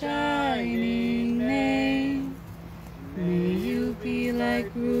Israel a shining name. May you be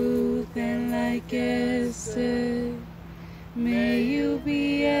like Ruth and like Esther. May you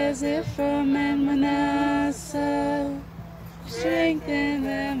be as Ephraim and Manasseh. Strengthen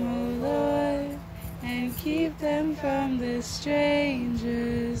them, O Lord, and keep them from the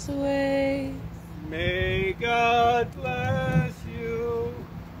stranger's way. May God bless you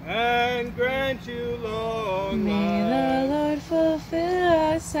and grant you long May life. the Lord fulfill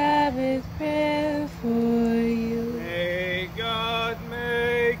our Sabbath prayer for you. May God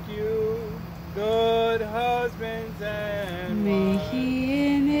make you good husbands and May wives. He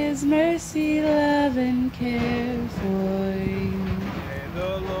in His mercy love and care for you. May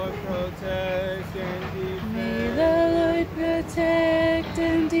the Lord protect and defend. May the Lord protect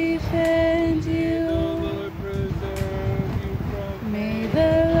and defend you. May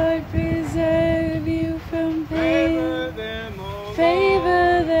the Lord preserve you from pain.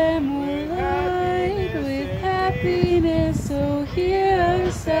 Favor them, O Lord, with happiness. So hear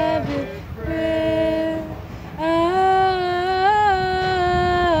our Sabbath prayer.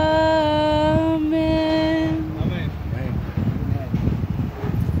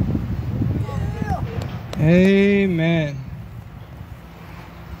 Amen.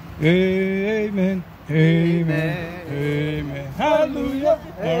 Amen. Amen. Amen. Hallelujah.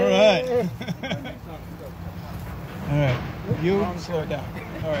 All right. All right. You slow down.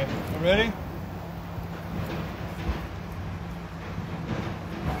 All right. You ready?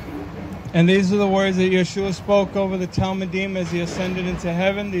 And these are the words that Yeshua spoke over the Talmudim as he ascended into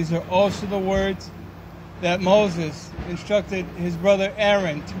heaven. These are also the words that Moses instructed his brother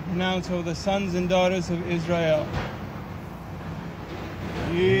Aaron to pronounce over the sons and daughters of Israel.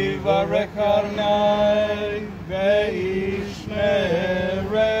 Yivarech Adonai ve'ishmerecha,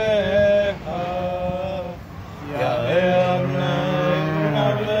 Ya'eh Adonai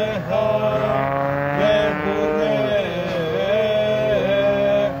v'navlecha ve'chunecha,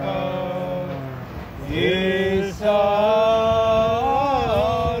 Yisa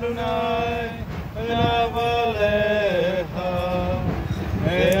Adonai v'navlecha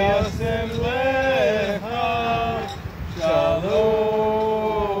ve'yasem lecha shalom.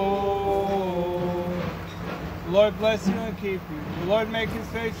 The Lord bless you and keep you. The Lord make his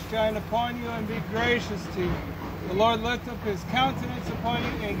face shine upon you and be gracious to you. The Lord lift up his countenance upon you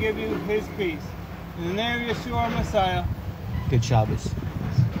and give you his peace. In the name of Yeshua our Messiah. Good Shabbos.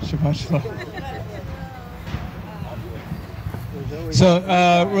 Shabbat shalom. So,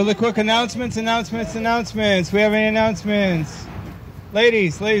 really quick announcements. We have any announcements?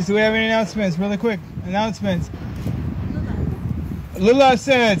 Ladies, do we have any announcements? Really quick announcements. Lulav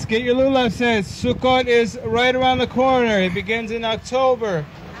sets. Get your Lulav sets. Sukkot is right around the corner. It begins in October.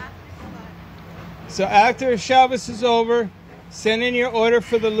 So after Shabbos is over, send in your order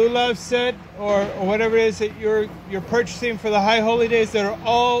for the Lulav set or whatever it is that you're purchasing for the high holy days that are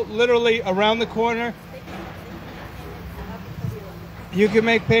all literally around the corner. You can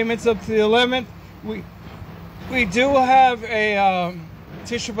make payments up to the 11th. We do have a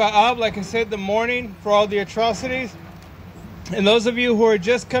Tisha B'Av, like I said, the morning for all the atrocities. And those of you who are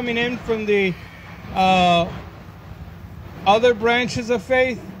just coming in from the other branches of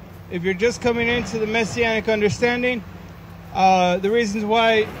faith, if you're just coming into the Messianic understanding, the reasons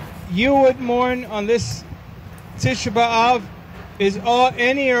why you would mourn on this Tisha B'Av is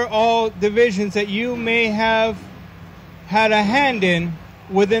any or all divisions that you may have had a hand in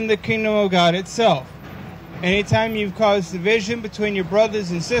within the kingdom of God itself. Anytime you've caused division between your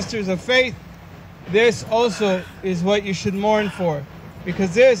brothers and sisters of faith, this also is what you should mourn for,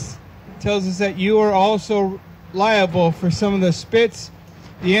 because this tells us that you are also liable for some of the spits,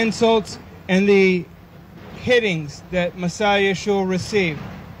 the insults, and the hittings that Masa'ei Yeshua received.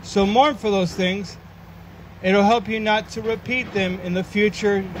 So mourn for those things. It'll help you not to repeat them in the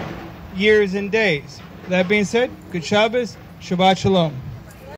future years and days. That being said, good Shabbos, Shabbat Shalom.